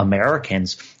evangelical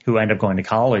Americans who end up going to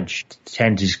college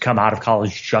tend to come out of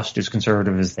college just as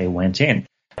conservative as they went in.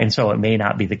 And so it may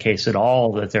not be the case at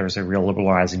all that there's a real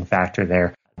liberalizing factor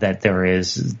there, that there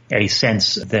is a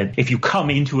sense that if you come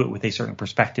into it with a certain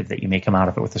perspective, that you may come out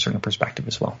of it with a certain perspective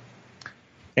as well.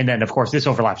 And then, of course, this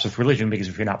overlaps with religion, because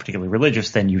if you're not particularly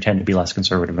religious, then you tend to be less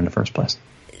conservative in the first place.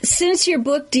 Since your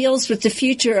book deals with the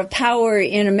future of power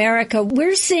in America,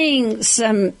 we're seeing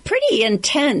some pretty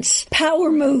intense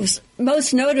power moves,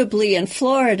 most notably in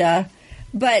Florida.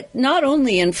 But not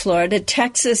only in Florida,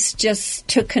 Texas just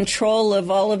took control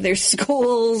of all of their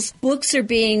schools. Books are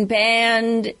being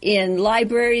banned in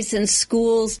libraries and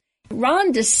schools.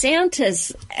 Ron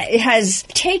DeSantis has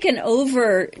taken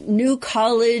over New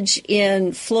College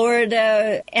in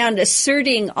Florida and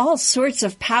asserting all sorts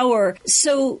of power.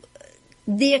 So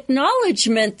the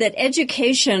acknowledgement that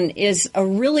education is a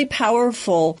really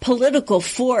powerful political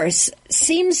force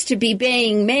seems to be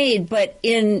being made, but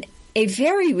in a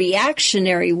very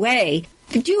reactionary way.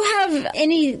 Do you have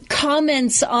any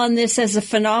comments on this as a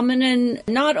phenomenon,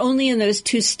 not only in those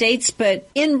two states, but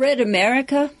in Red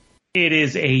America? It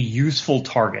is a useful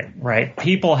target, right?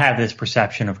 People have this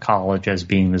perception of college as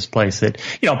being this place that,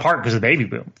 in part because of the baby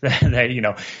boom,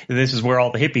 that, this is where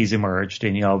all the hippies emerged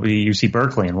and, UC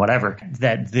Berkeley and whatever,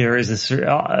 that there is this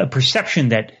perception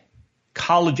that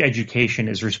college education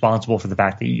is responsible for the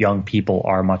fact that young people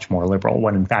are much more liberal,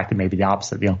 when in fact it may be the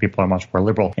opposite. The young people are much more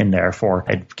liberal, and therefore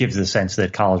it gives the sense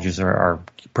that colleges are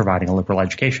providing a liberal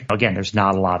education. Again, there's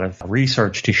not a lot of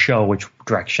research to show which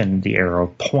direction the arrow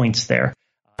points there.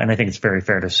 And I think it's very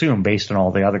fair to assume, based on all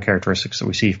the other characteristics that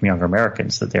we see from younger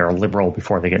Americans, that they are liberal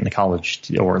before they get into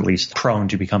college, or at least prone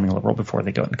to becoming liberal before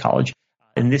they go into college.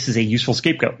 And this is a useful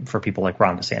scapegoat for people like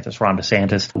Ron DeSantis. Ron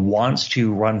DeSantis wants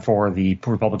to run for the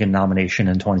Republican nomination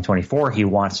in 2024. He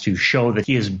wants to show that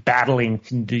he is battling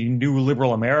the new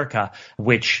liberal America,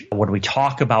 which when we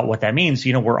talk about what that means,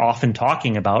 we're often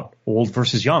talking about old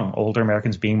versus young, older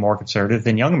Americans being more conservative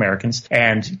than young Americans.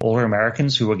 And older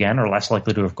Americans who, again, are less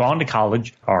likely to have gone to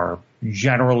college are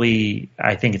generally,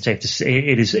 I think it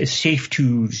is safe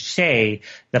to say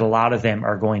that a lot of them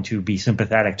are going to be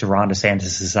sympathetic to Ron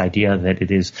DeSantis' idea that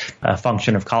it is a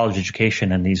function of college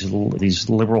education and these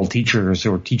liberal teachers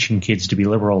who are teaching kids to be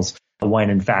liberals,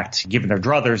 when in fact, given their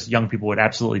druthers, young people would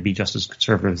absolutely be just as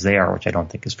conservative as they are, which I don't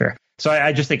think is fair. So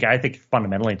I think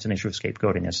fundamentally it's an issue of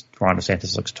scapegoating as Ron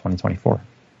DeSantis looks at 2024.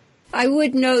 I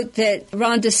would note that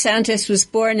Ron DeSantis was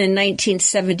born in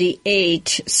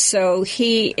 1978, so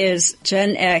he is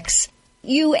Gen X.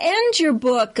 You end your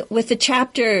book with a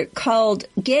chapter called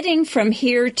Getting from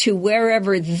Here to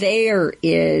Wherever There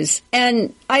Is.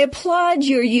 And I applaud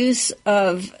your use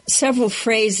of several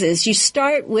phrases. You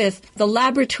start with the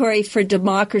Laboratory for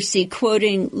Democracy,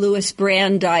 quoting Louis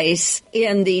Brandeis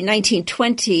in the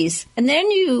 1920s. And then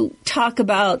you talk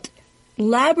about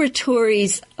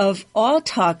laboratories of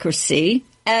autocracy,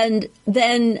 and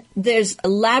then there's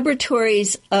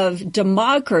laboratories of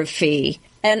demography.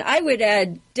 And I would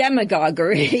add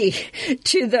demagoguery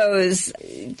to those,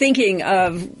 thinking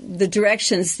of the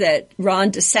directions that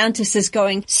Ron DeSantis is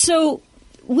going. So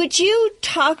would you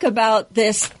talk about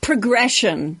this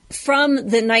progression from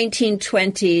the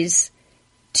 1920s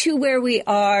to where we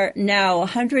are now,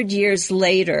 100 years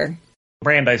later?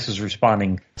 Brandeis is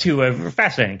responding to a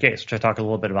fascinating case, which I talk a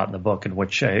little bit about in the book, in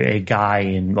which a guy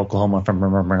in Oklahoma, if I'm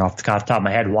remembering off the top of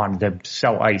my head, wanted to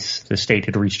sell ice. The state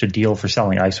had reached a deal for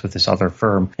selling ice with this other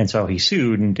firm, and so he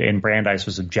sued, and Brandeis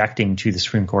was objecting to the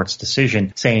Supreme Court's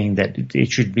decision, saying that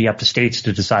it should be up to states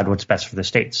to decide what's best for the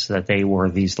states, that they were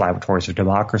these laboratories of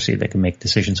democracy that can make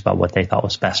decisions about what they thought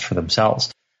was best for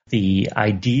themselves. The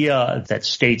idea that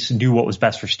states knew what was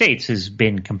best for states has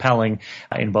been compelling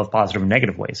in both positive and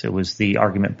negative ways. It was the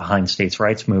argument behind states'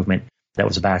 rights movement that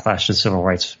was a backlash to the civil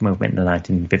rights movement in the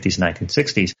 1950s and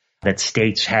 1960s, that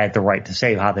states had the right to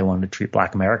say how they wanted to treat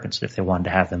black Americans if they wanted to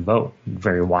have them vote.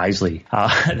 Very wisely,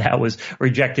 that was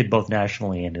rejected both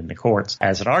nationally and in the courts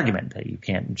as an argument that you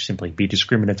can't simply be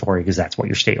discriminatory because that's what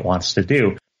your state wants to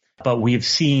do. But we've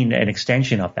seen an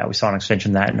extension of that. We saw an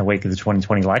extension of that in the wake of the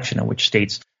 2020 election, in which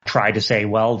states tried to say,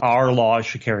 well, our laws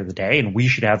should carry the day and we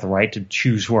should have the right to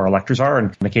choose who our electors are.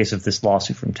 And in the case of this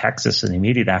lawsuit from Texas in the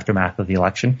immediate aftermath of the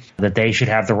election, that they should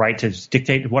have the right to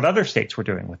dictate what other states were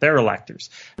doing with their electors.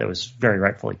 That was very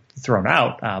rightfully thrown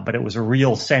out, but it was a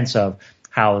real sense of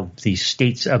how the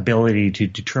state's ability to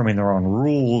determine their own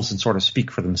rules and sort of speak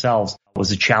for themselves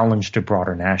was a challenge to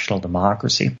broader national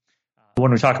democracy.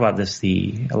 When we talk about this,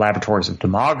 the laboratories of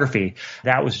demography,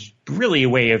 that was really a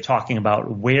way of talking about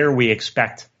where we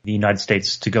expect the United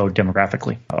States to go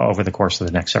demographically over the course of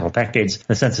the next several decades.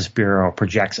 The Census Bureau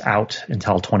projects out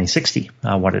until 2060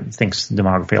 what it thinks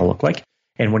demography will look like.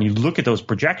 And when you look at those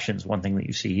projections, one thing that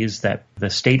you see is that the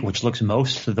state which looks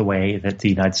most the way that the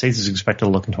United States is expected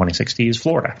to look in 2060 is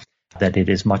Florida. That it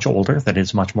is much older, that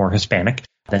it's much more Hispanic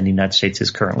than the United States is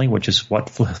currently, which is what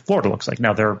Florida looks like.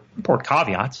 Now, there are important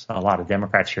caveats. A lot of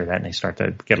Democrats hear that and they start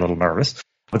to get a little nervous.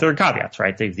 But there are caveats,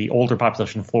 right? The older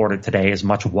population of Florida today is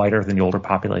much whiter than the older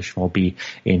population will be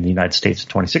in the United States in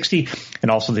 2060.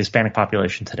 And also the Hispanic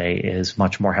population today is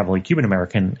much more heavily Cuban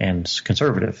American and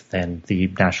conservative than the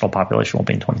national population will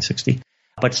be in 2060.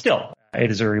 But still, it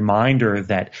is a reminder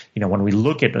that, when we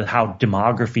look at how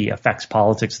demography affects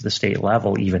politics at the state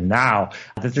level, even now,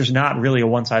 that there's not really a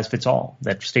one-size-fits-all.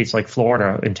 That states like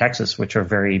Florida and Texas, which are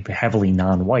very heavily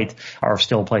non-white, are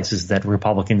still places that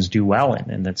Republicans do well in,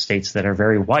 and that states that are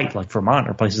very white, like Vermont,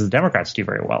 are places the Democrats do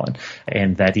very well in.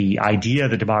 And that the idea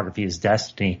that demography is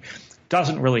destiny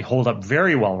doesn't really hold up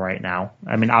very well right now.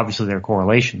 I mean, obviously there are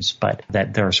correlations, but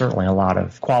that there are certainly a lot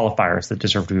of qualifiers that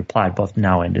deserve to be applied both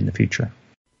now and in the future.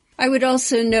 I would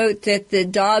also note that the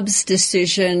Dobbs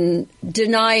decision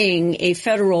denying a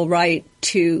federal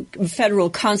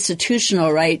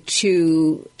constitutional right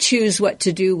to choose what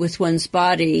to do with one's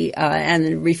body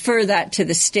and refer that to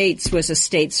the states was a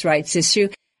states' rights issue.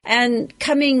 And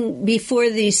coming before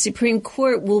the Supreme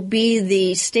Court will be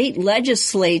the state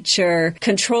legislature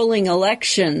controlling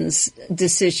elections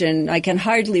decision. I can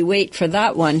hardly wait for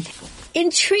that one.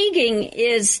 Intriguing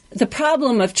is the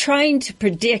problem of trying to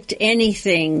predict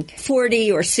anything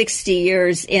 40 or 60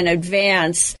 years in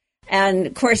advance. And,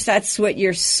 of course, that's what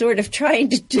you're sort of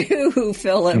trying to do,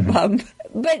 Philip.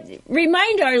 Mm-hmm. But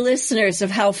remind our listeners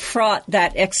of how fraught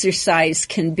that exercise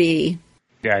can be.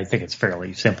 Yeah, I think it's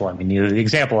fairly simple. I mean, the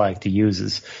example I like to use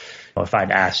is if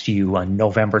I'd asked you on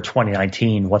November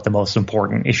 2019 what the most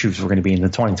important issues were going to be in the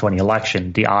 2020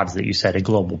 election, the odds that you said a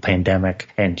global pandemic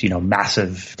and,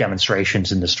 massive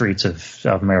demonstrations in the streets of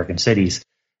American cities,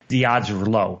 the odds were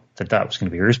low that was going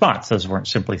to be a response. Those weren't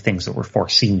simply things that were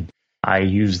foreseen. I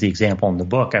used the example in the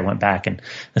book. I went back in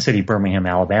the city of Birmingham,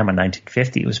 Alabama in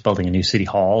 1950. It was building a new city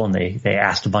hall, and they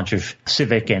asked a bunch of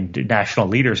civic and national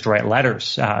leaders to write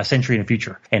letters a century in the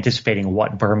future, anticipating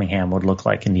what Birmingham would look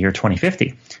like in the year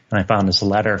 2050. And I found this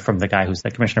letter from the guy who's the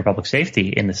commissioner of public safety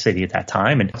in the city at that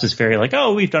time. And it's just very like,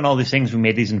 oh, we've done all these things. We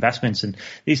made these investments and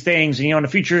these things. And, in the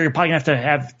future, you're probably going to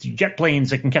have jet planes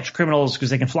that can catch criminals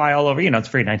because they can fly all over. It's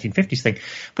a very 1950s thing.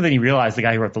 But then you realize the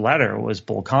guy who wrote the letter was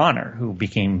Bull Connor, who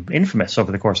became infamous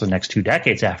over the course of the next 2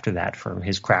 decades after that for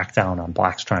his crackdown on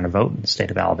blacks trying to vote in the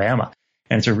state of Alabama.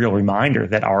 And it's a real reminder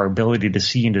that our ability to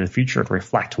see into the future, to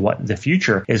reflect what the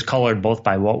future is colored both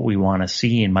by what we want to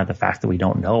see and by the fact that we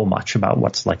don't know much about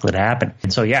what's likely to happen.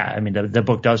 And so, yeah, I mean, the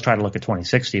book does try to look at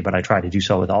 2060, but I try to do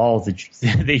so with all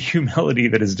the humility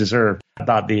that is deserved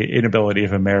about the inability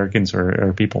of Americans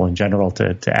or people in general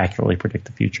to accurately predict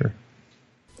the future.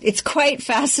 It's quite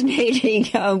fascinating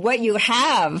what you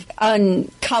have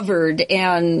uncovered,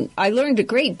 and I learned a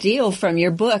great deal from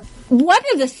your book. One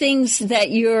of the things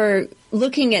that you're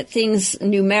looking at things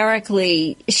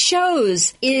numerically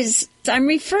shows is, I'm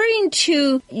referring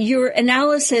to your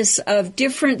analysis of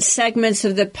different segments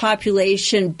of the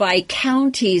population by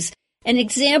counties, an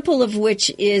example of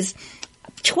which is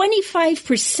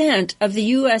 25% of the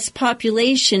U.S.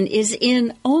 population is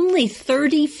in only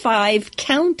 35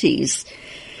 counties.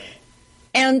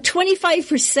 And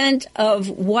 25% of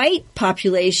white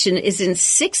population is in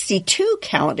 62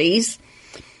 counties.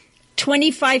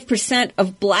 25%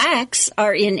 of blacks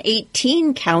are in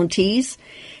 18 counties.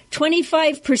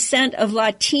 25% of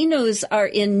Latinos are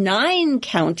in 9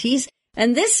 counties.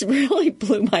 And this really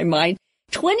blew my mind.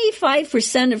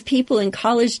 25% of people in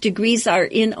college degrees are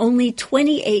in only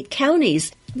 28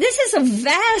 counties. This is a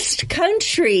vast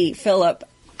country, Philip.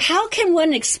 How can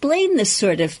one explain this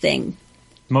sort of thing?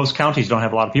 Most counties don't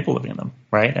have a lot of people living in them,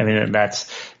 right? I mean, that's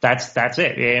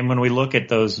it. And when we look at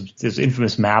those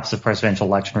infamous maps of presidential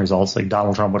election results, like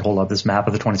Donald Trump would hold up this map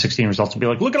of the 2016 results and be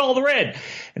like, look at all the red.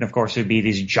 And of course, it'd be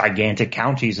these gigantic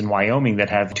counties in Wyoming that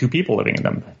have 2 people living in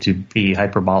them, to be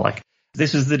hyperbolic.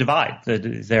 This is the divide.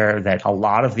 That a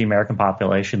lot of the American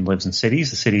population lives in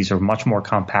cities. The cities are much more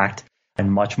compact and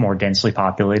much more densely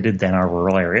populated than our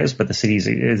rural areas. But this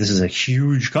is a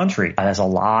huge country. There's a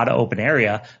lot of open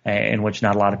area in which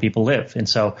not a lot of people live. And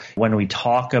so when we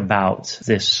talk about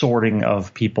this sorting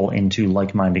of people into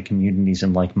like-minded communities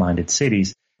and like-minded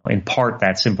cities, in part,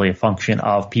 that's simply a function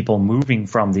of people moving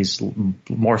from these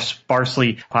more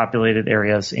sparsely populated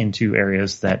areas into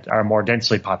areas that are more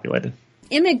densely populated.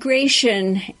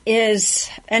 Immigration is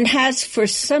and has for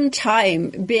some time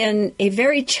been a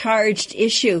very charged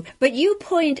issue. But you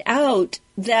point out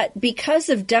that because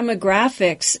of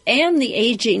demographics and the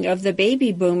aging of the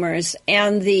baby boomers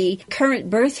and the current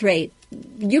birth rate,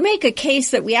 you make a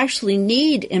case that we actually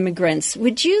need immigrants.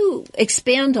 Would you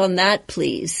expand on that,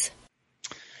 please?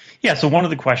 Yeah, so one of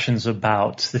the questions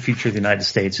about the future of the United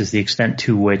States is the extent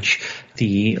to which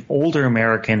the older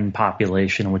American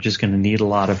population, which is going to need a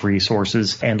lot of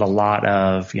resources and a lot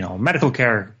of, medical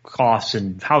care costs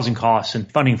and housing costs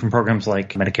and funding from programs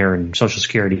like Medicare and Social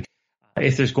Security,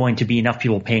 if there's going to be enough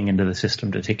people paying into the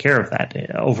system to take care of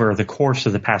that. Over the course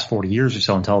of the past 40 years or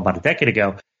so, until about a decade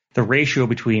ago, the ratio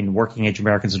between working age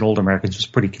Americans and older Americans was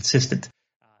pretty consistent.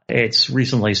 It's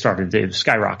recently started to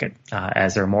skyrocket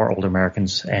as there are more older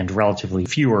Americans and relatively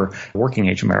fewer working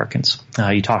age Americans.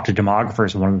 You talk to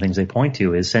demographers, and one of the things they point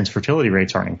to is since fertility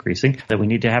rates aren't increasing, that we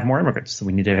need to have more immigrants, that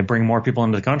we need to bring more people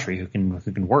into the country who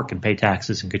can work and pay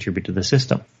taxes and contribute to the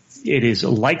system. It is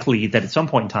likely that at some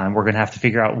point in time we're going to have to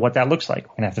figure out what that looks like.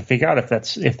 We're going to have to figure out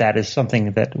if that is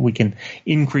something that we can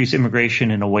increase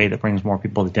immigration in a way that brings more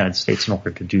people to the United States in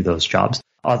order to do those jobs.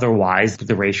 Otherwise,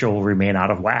 the ratio will remain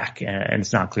out of whack, and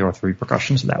it's not clear what the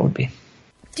repercussions of that would be.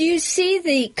 Do you see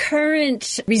the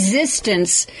current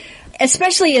resistance,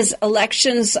 especially as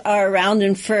elections are around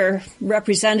and for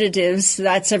representatives,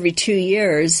 that's every 2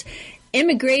 years?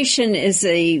 Immigration is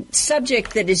a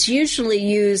subject that is usually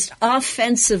used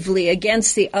offensively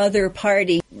against the other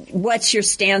party. What's your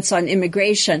stance on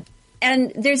immigration?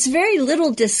 And there's very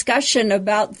little discussion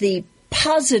about the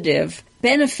positive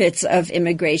benefits of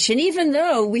immigration, even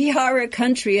though we are a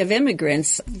country of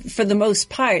immigrants for the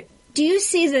most part. Do you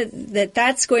see that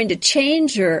that's going to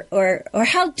change, or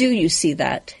how do you see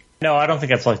that? No, I don't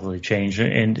think that's likely to change.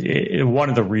 And one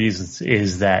of the reasons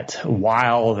is that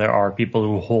while there are people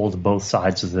who hold both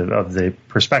sides of the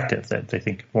perspective, that they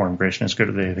think more immigration is good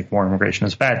or they think more immigration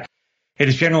is bad, it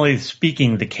is generally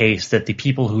speaking the case that the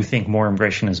people who think more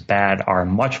immigration is bad are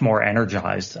much more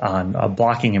energized on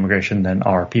blocking immigration than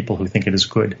are people who think it is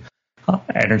good,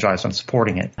 energized on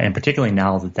supporting it. And particularly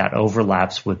now that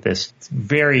overlaps with this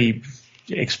very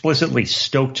explicitly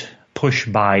stoked push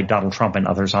by Donald Trump and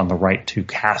others on the right to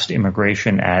cast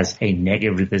immigration as a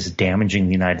negative that is damaging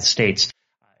the United States.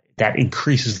 That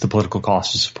increases the political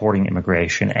cost of supporting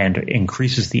immigration and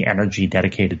increases the energy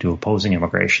dedicated to opposing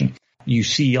immigration. You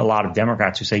see a lot of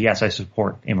Democrats who say, yes, I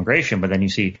support immigration, but then you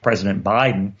see President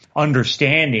Biden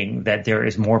understanding that there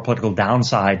is more political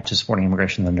downside to supporting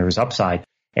immigration than there is upside,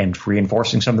 and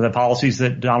reinforcing some of the policies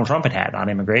that Donald Trump had on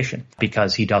immigration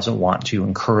because he doesn't want to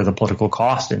incur the political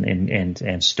cost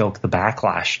and stoke the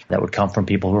backlash that would come from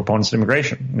people who are opponents of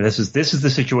immigration. This is the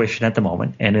situation at the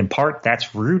moment, and in part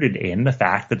that's rooted in the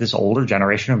fact that this older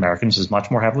generation of Americans is much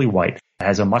more heavily white,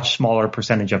 has a much smaller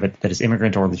percentage of it that is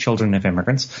immigrant or the children of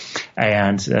immigrants,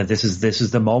 and this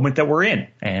is the moment that we're in.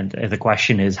 And the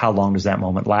question is, how long does that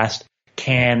moment last?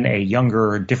 Can a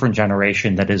younger, different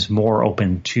generation that is more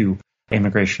open to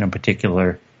immigration in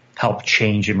particular help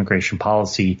change immigration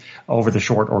policy over the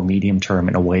short or medium term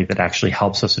in a way that actually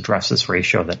helps us address this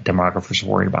ratio that demographers are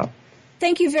worried about?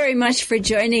 Thank you very much for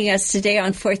joining us today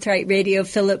on Forthright Radio,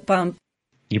 Philip Bump.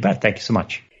 You bet. Thank you so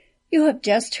much. You have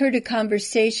just heard a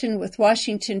conversation with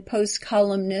Washington Post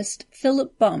columnist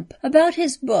Philip Bump about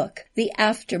his book, The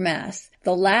Aftermath,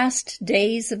 The Last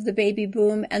Days of the Baby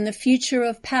Boom and the Future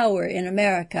of Power in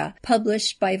America,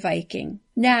 published by Viking.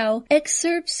 Now,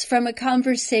 excerpts from a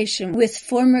conversation with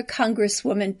former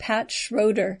Congresswoman Pat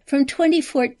Schroeder from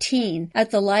 2014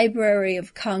 at the Library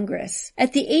of Congress.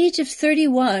 At the age of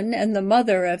 31 and the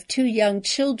mother of 2 young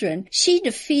children, she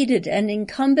defeated an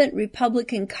incumbent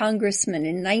Republican congressman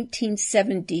in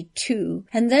 1972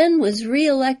 and then was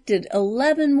reelected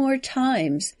 11 more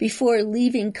times before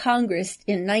leaving Congress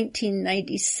in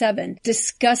 1997,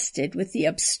 disgusted with the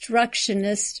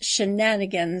obstructionist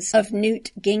shenanigans of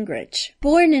Newt Gingrich.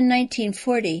 Born in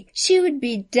 1940, she would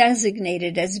be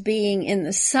designated as being in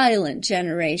the silent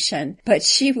generation, but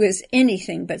she was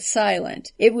anything but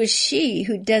silent. It was she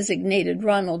who designated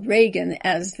Ronald Reagan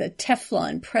as the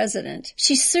Teflon president.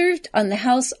 She served on the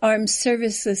House Armed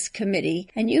Services Committee,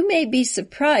 and you may be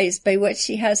surprised by what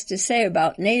she has to say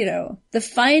about NATO. The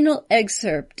final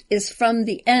excerpt is from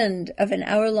the end of an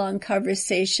hour-long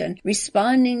conversation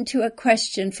responding to a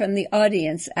question from the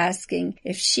audience asking,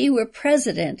 if she were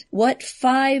president, what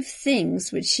 5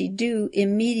 things would she do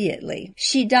immediately?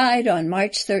 She died on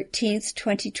March 13th,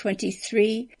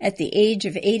 2023, at the age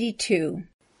of 82.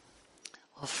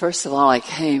 Well, first of all, I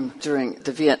came during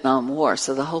the Vietnam War,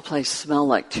 so the whole place smelled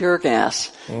like tear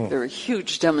gas. There were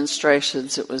huge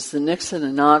demonstrations. It was the Nixon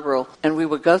inaugural, and we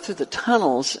would go through the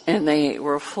tunnels, and they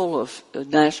were full of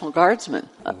National Guardsmen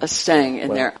staying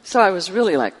in there. So I was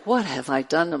really like, what have I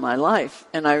done to my life?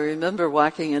 And I remember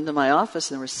walking into my office,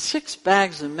 and there were 6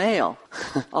 bags of mail,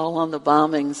 all on the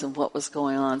bombings and what was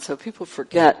going on. So people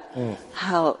forget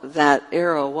how that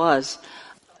era was.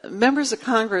 Members of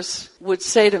Congress would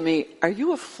say to me, are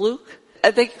you a fluke?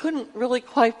 They couldn't really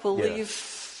quite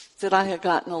believe that I had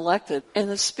gotten elected. And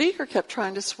the speaker kept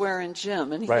trying to swear in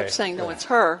Jim, and he kept saying, no, it's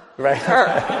her. It's her.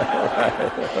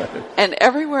 And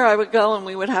everywhere I would go and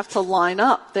we would have to line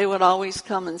up, they would always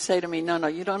come and say to me, no,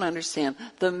 you don't understand.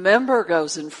 The member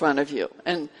goes in front of you.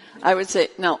 And I would say,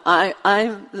 no,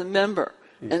 I'm the member.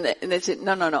 And they said,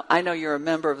 no, I know you're a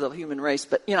member of the human race,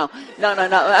 but, no.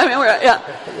 I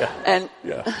mean,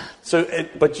 So,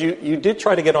 but you did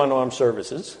try to get on armed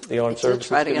services, the Armed Services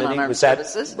Committee. Was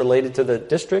that related to the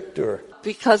district, or?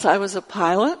 Because I was a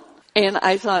pilot, and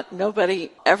I thought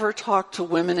nobody ever talked to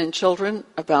women and children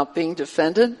about being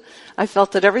defended. I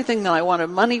felt that everything that I wanted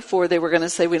money for, they were going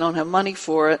to say we don't have money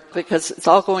for it because it's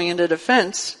all going into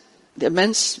defense. The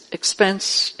immense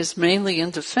expense is mainly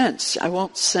in defense. I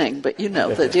won't sing, but you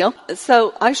know the deal.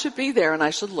 So I should be there and I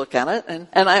should look at it.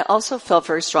 And I also felt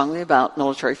very strongly about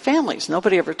military families.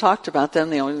 Nobody ever talked about them.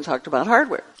 They only talked about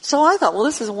hardware. So I thought, well,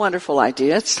 this is a wonderful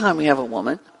idea. It's time we have a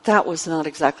woman. That was not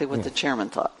exactly what the chairman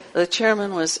thought. The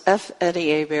chairman was F.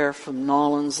 Eddie Hebert from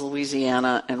Nolens,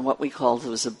 Louisiana, and what we called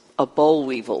was a boll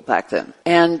weevil back then.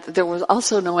 And there was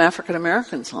also no African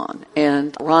Americans on.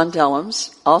 And Ron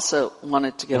Dellums also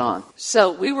wanted to get on.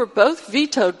 So we were both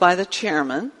vetoed by the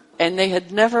chairman, and they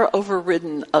had never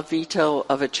overridden a veto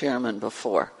of a chairman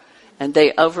before. And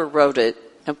they overrode it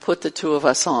and put the 2 of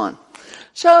us on.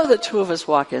 So the 2 of us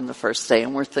walk in the first day,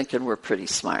 and we're thinking we're pretty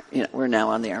smart. We're now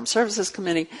on the Armed Services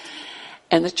Committee.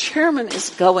 And the chairman is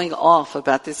going off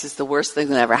about this is the worst thing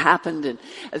that ever happened, and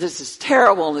this is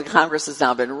terrible, and the Congress has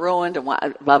now been ruined, and blah,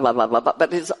 blah, blah, blah, blah.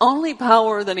 But his only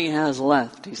power that he has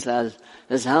left, he says,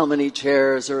 is how many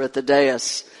chairs are at the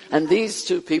dais. And these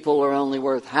 2 people are only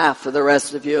worth half of the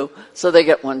rest of you, so they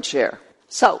get 1 chair.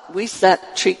 So we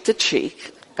sat cheek to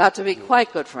cheek. Got to be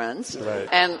quite good friends. Right.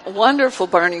 And wonderful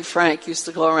Barney Frank used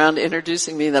to go around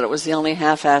introducing me that it was the only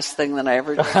half-assed thing that I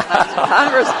ever did when I was in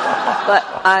Congress.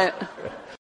 But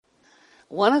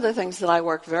one of the things that I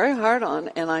worked very hard on,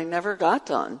 and I never got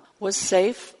done, was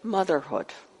safe motherhood.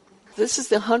 This is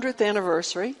the 100th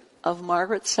anniversary of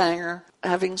Margaret Sanger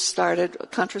having started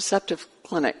contraceptive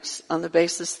clinics on the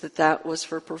basis that that was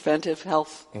for preventive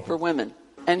health for women.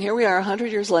 And here we are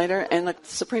 100 years later, and the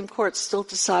Supreme Court's still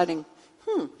deciding,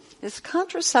 is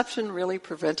contraception really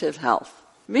preventive health?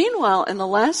 Meanwhile, in the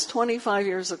last 25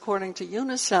 years, according to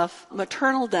UNICEF,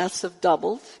 maternal deaths have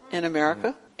doubled in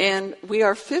America, and we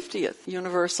are 50th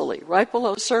universally, right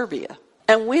below Serbia.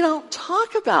 And we don't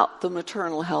talk about the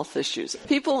maternal health issues.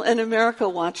 People in America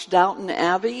watched Downton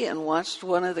Abbey and watched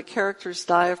one of the characters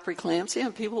die of preeclampsia,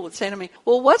 and people would say to me,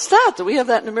 well, what's that? Do we have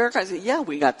that in America? I said, yeah,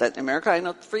 we got that in America. I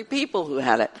know 3 people who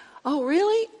had it. Oh,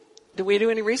 really? Do we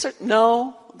do any research?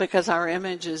 No, because our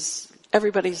image is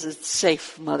everybody's a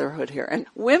safe motherhood here. And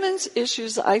women's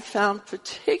issues I found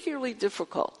particularly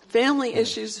difficult. Family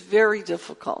issues very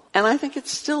difficult. And I think it's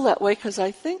still that way because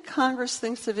I think Congress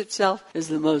thinks of itself as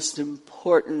the most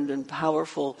important and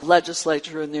powerful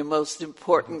legislature and the most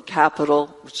important capital,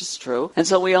 which is true. And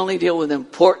so we only deal with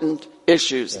important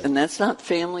issues. And that's not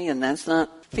family and that's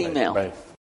not female. Right.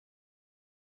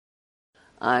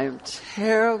 I'm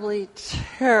terribly,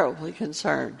 terribly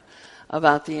concerned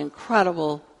about the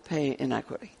incredible pay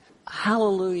inequity.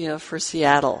 Hallelujah for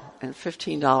Seattle and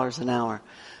 $15 an hour.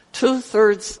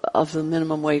 2/3 of the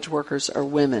minimum wage workers are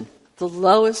women. The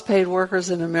lowest paid workers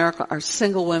in America are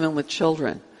single women with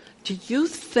children. Do you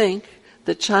think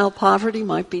that child poverty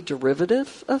might be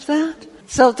derivative of that?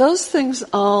 So those things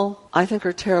all, I think,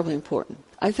 are terribly important.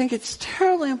 I think it's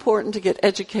terribly important to get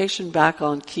education back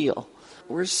on keel.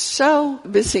 We're so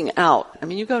missing out. I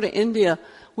mean, you go to India,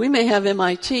 We may have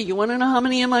MIT. You want to know how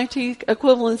many MIT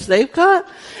equivalents they've got?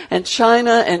 And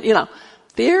China, and,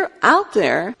 they're out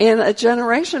there. And a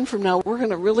generation from now, we're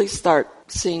going to really start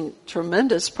seeing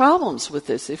tremendous problems with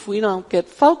this if we don't get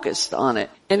focused on it.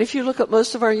 And if you look at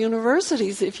most of our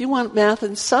universities, if you want math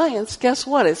and science, guess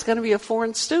what? It's going to be a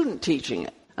foreign student teaching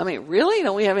it. I mean, really?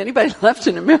 Don't we have anybody left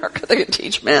in America that can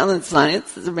teach math and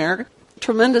science as America?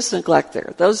 Tremendous neglect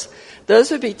there. Those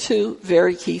would be two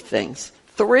very key things.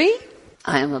 3,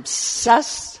 I am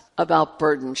obsessed about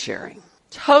burden sharing.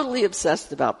 Totally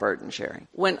obsessed about burden sharing.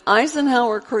 When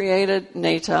Eisenhower created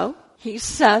NATO, he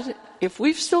said, if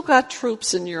we've still got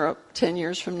troops in Europe 10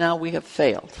 years from now, we have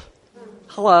failed.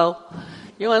 Hello?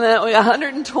 You want that? We got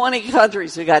 120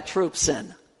 countries we got troops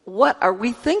in. What are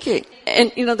we thinking?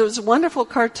 And, there was a wonderful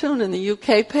cartoon in the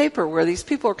UK paper where these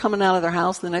people are coming out of their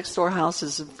house, the next door house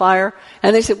is on fire,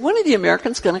 and they said, when are the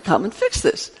Americans going to come and fix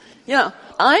this?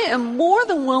 I am more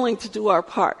than willing to do our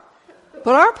part.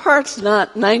 But our part's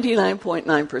not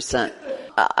 99.9%.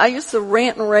 I used to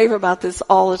rant and rave about this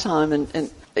all the time.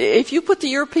 And if you put the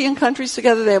European countries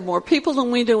together, they have more people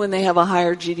than we do, and they have a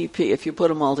higher GDP if you put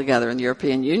them all together in the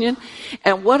European Union.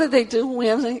 And what do they do when we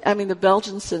have things? I mean, the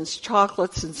Belgians sends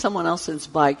chocolates, and someone else sends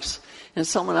bikes, and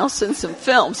someone else sends some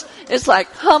films. It's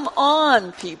like, come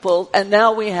on, people. And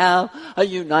now we have a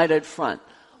united front.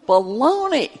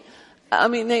 Baloney. I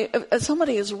mean,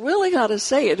 somebody has really got to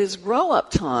say it is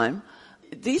grow-up time.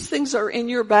 These things are in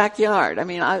your backyard. I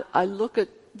mean, I look at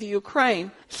the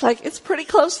Ukraine. It's like, it's pretty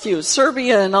close to you.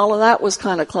 Serbia and all of that was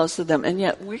kind of close to them. And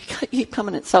yet we keep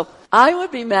coming in. So I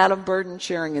would be mad at burden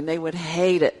sharing, and they would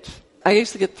hate it. I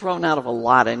used to get thrown out of a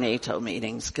lot of NATO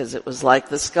meetings because it was like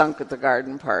the skunk at the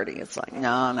garden party. It's like,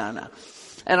 no.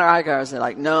 And our guys are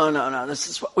like, no, this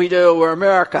is what we do. We're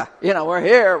America. We're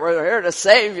here to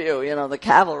save you, the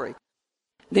cavalry.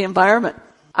 The environment.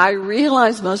 I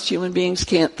realize most human beings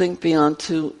can't think beyond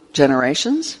 2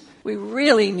 generations. We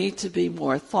really need to be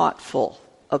more thoughtful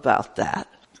about that.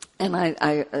 And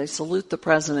I salute the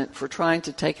president for trying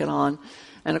to take it on.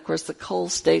 And, of course, the coal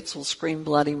states will scream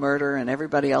bloody murder, and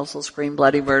everybody else will scream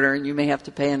bloody murder, and you may have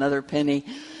to pay another penny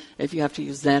if you have to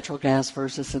use natural gas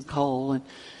versus coal, and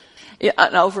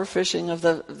overfishing of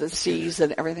the seas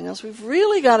and everything else. We've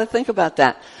really got to think about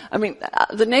that. I mean,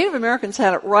 the Native Americans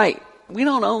had it right. We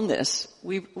don't own this.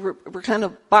 We're kind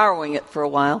of borrowing it for a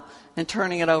while and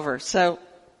turning it over. So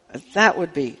that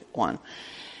would be one.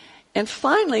 And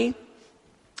finally,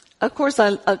 of course,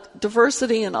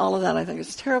 diversity and all of that I think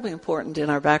is terribly important in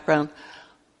our background.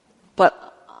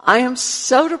 But I am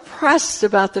so depressed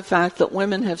about the fact that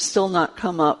women have still not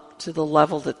come up to the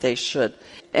level that they should.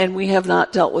 And we have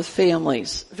not dealt with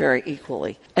families very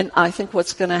equally. And I think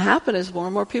what's going to happen is more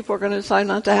and more people are going to decide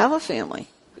not to have a family.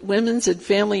 Women's and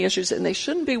family issues, and they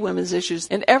shouldn't be women's issues.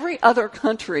 In every other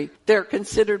country, they're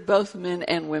considered both men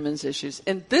and women's issues.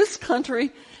 In this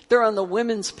country, they're on the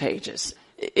women's pages.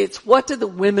 It's what do the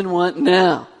women want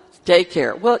now?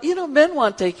 Daycare. Well, men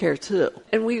want daycare too.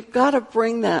 And we've got to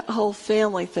bring that whole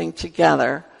family thing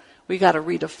together. We got to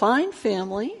redefine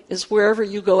family is wherever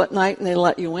you go at night and they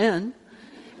let you in.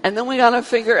 And then we got to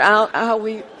figure out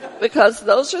because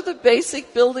those are the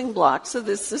basic building blocks of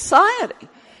this society.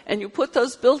 And you put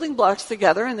those building blocks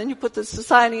together, and then you put the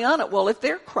society on it. Well, if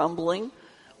they're crumbling,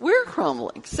 we're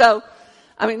crumbling. So,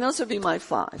 those would be my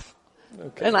 5.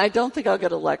 Okay. And I don't think I'll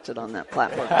get elected on that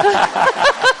platform.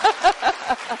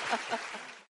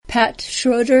 Pat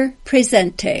Schroeder,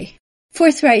 Presente.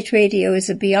 Forthright Radio is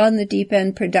a Beyond the Deep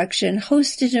End production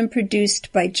hosted and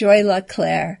produced by Joy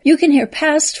LaClaire. You can hear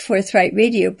past Forthright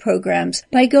Radio programs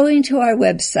by going to our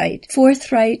website,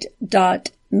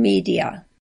 forthright.media.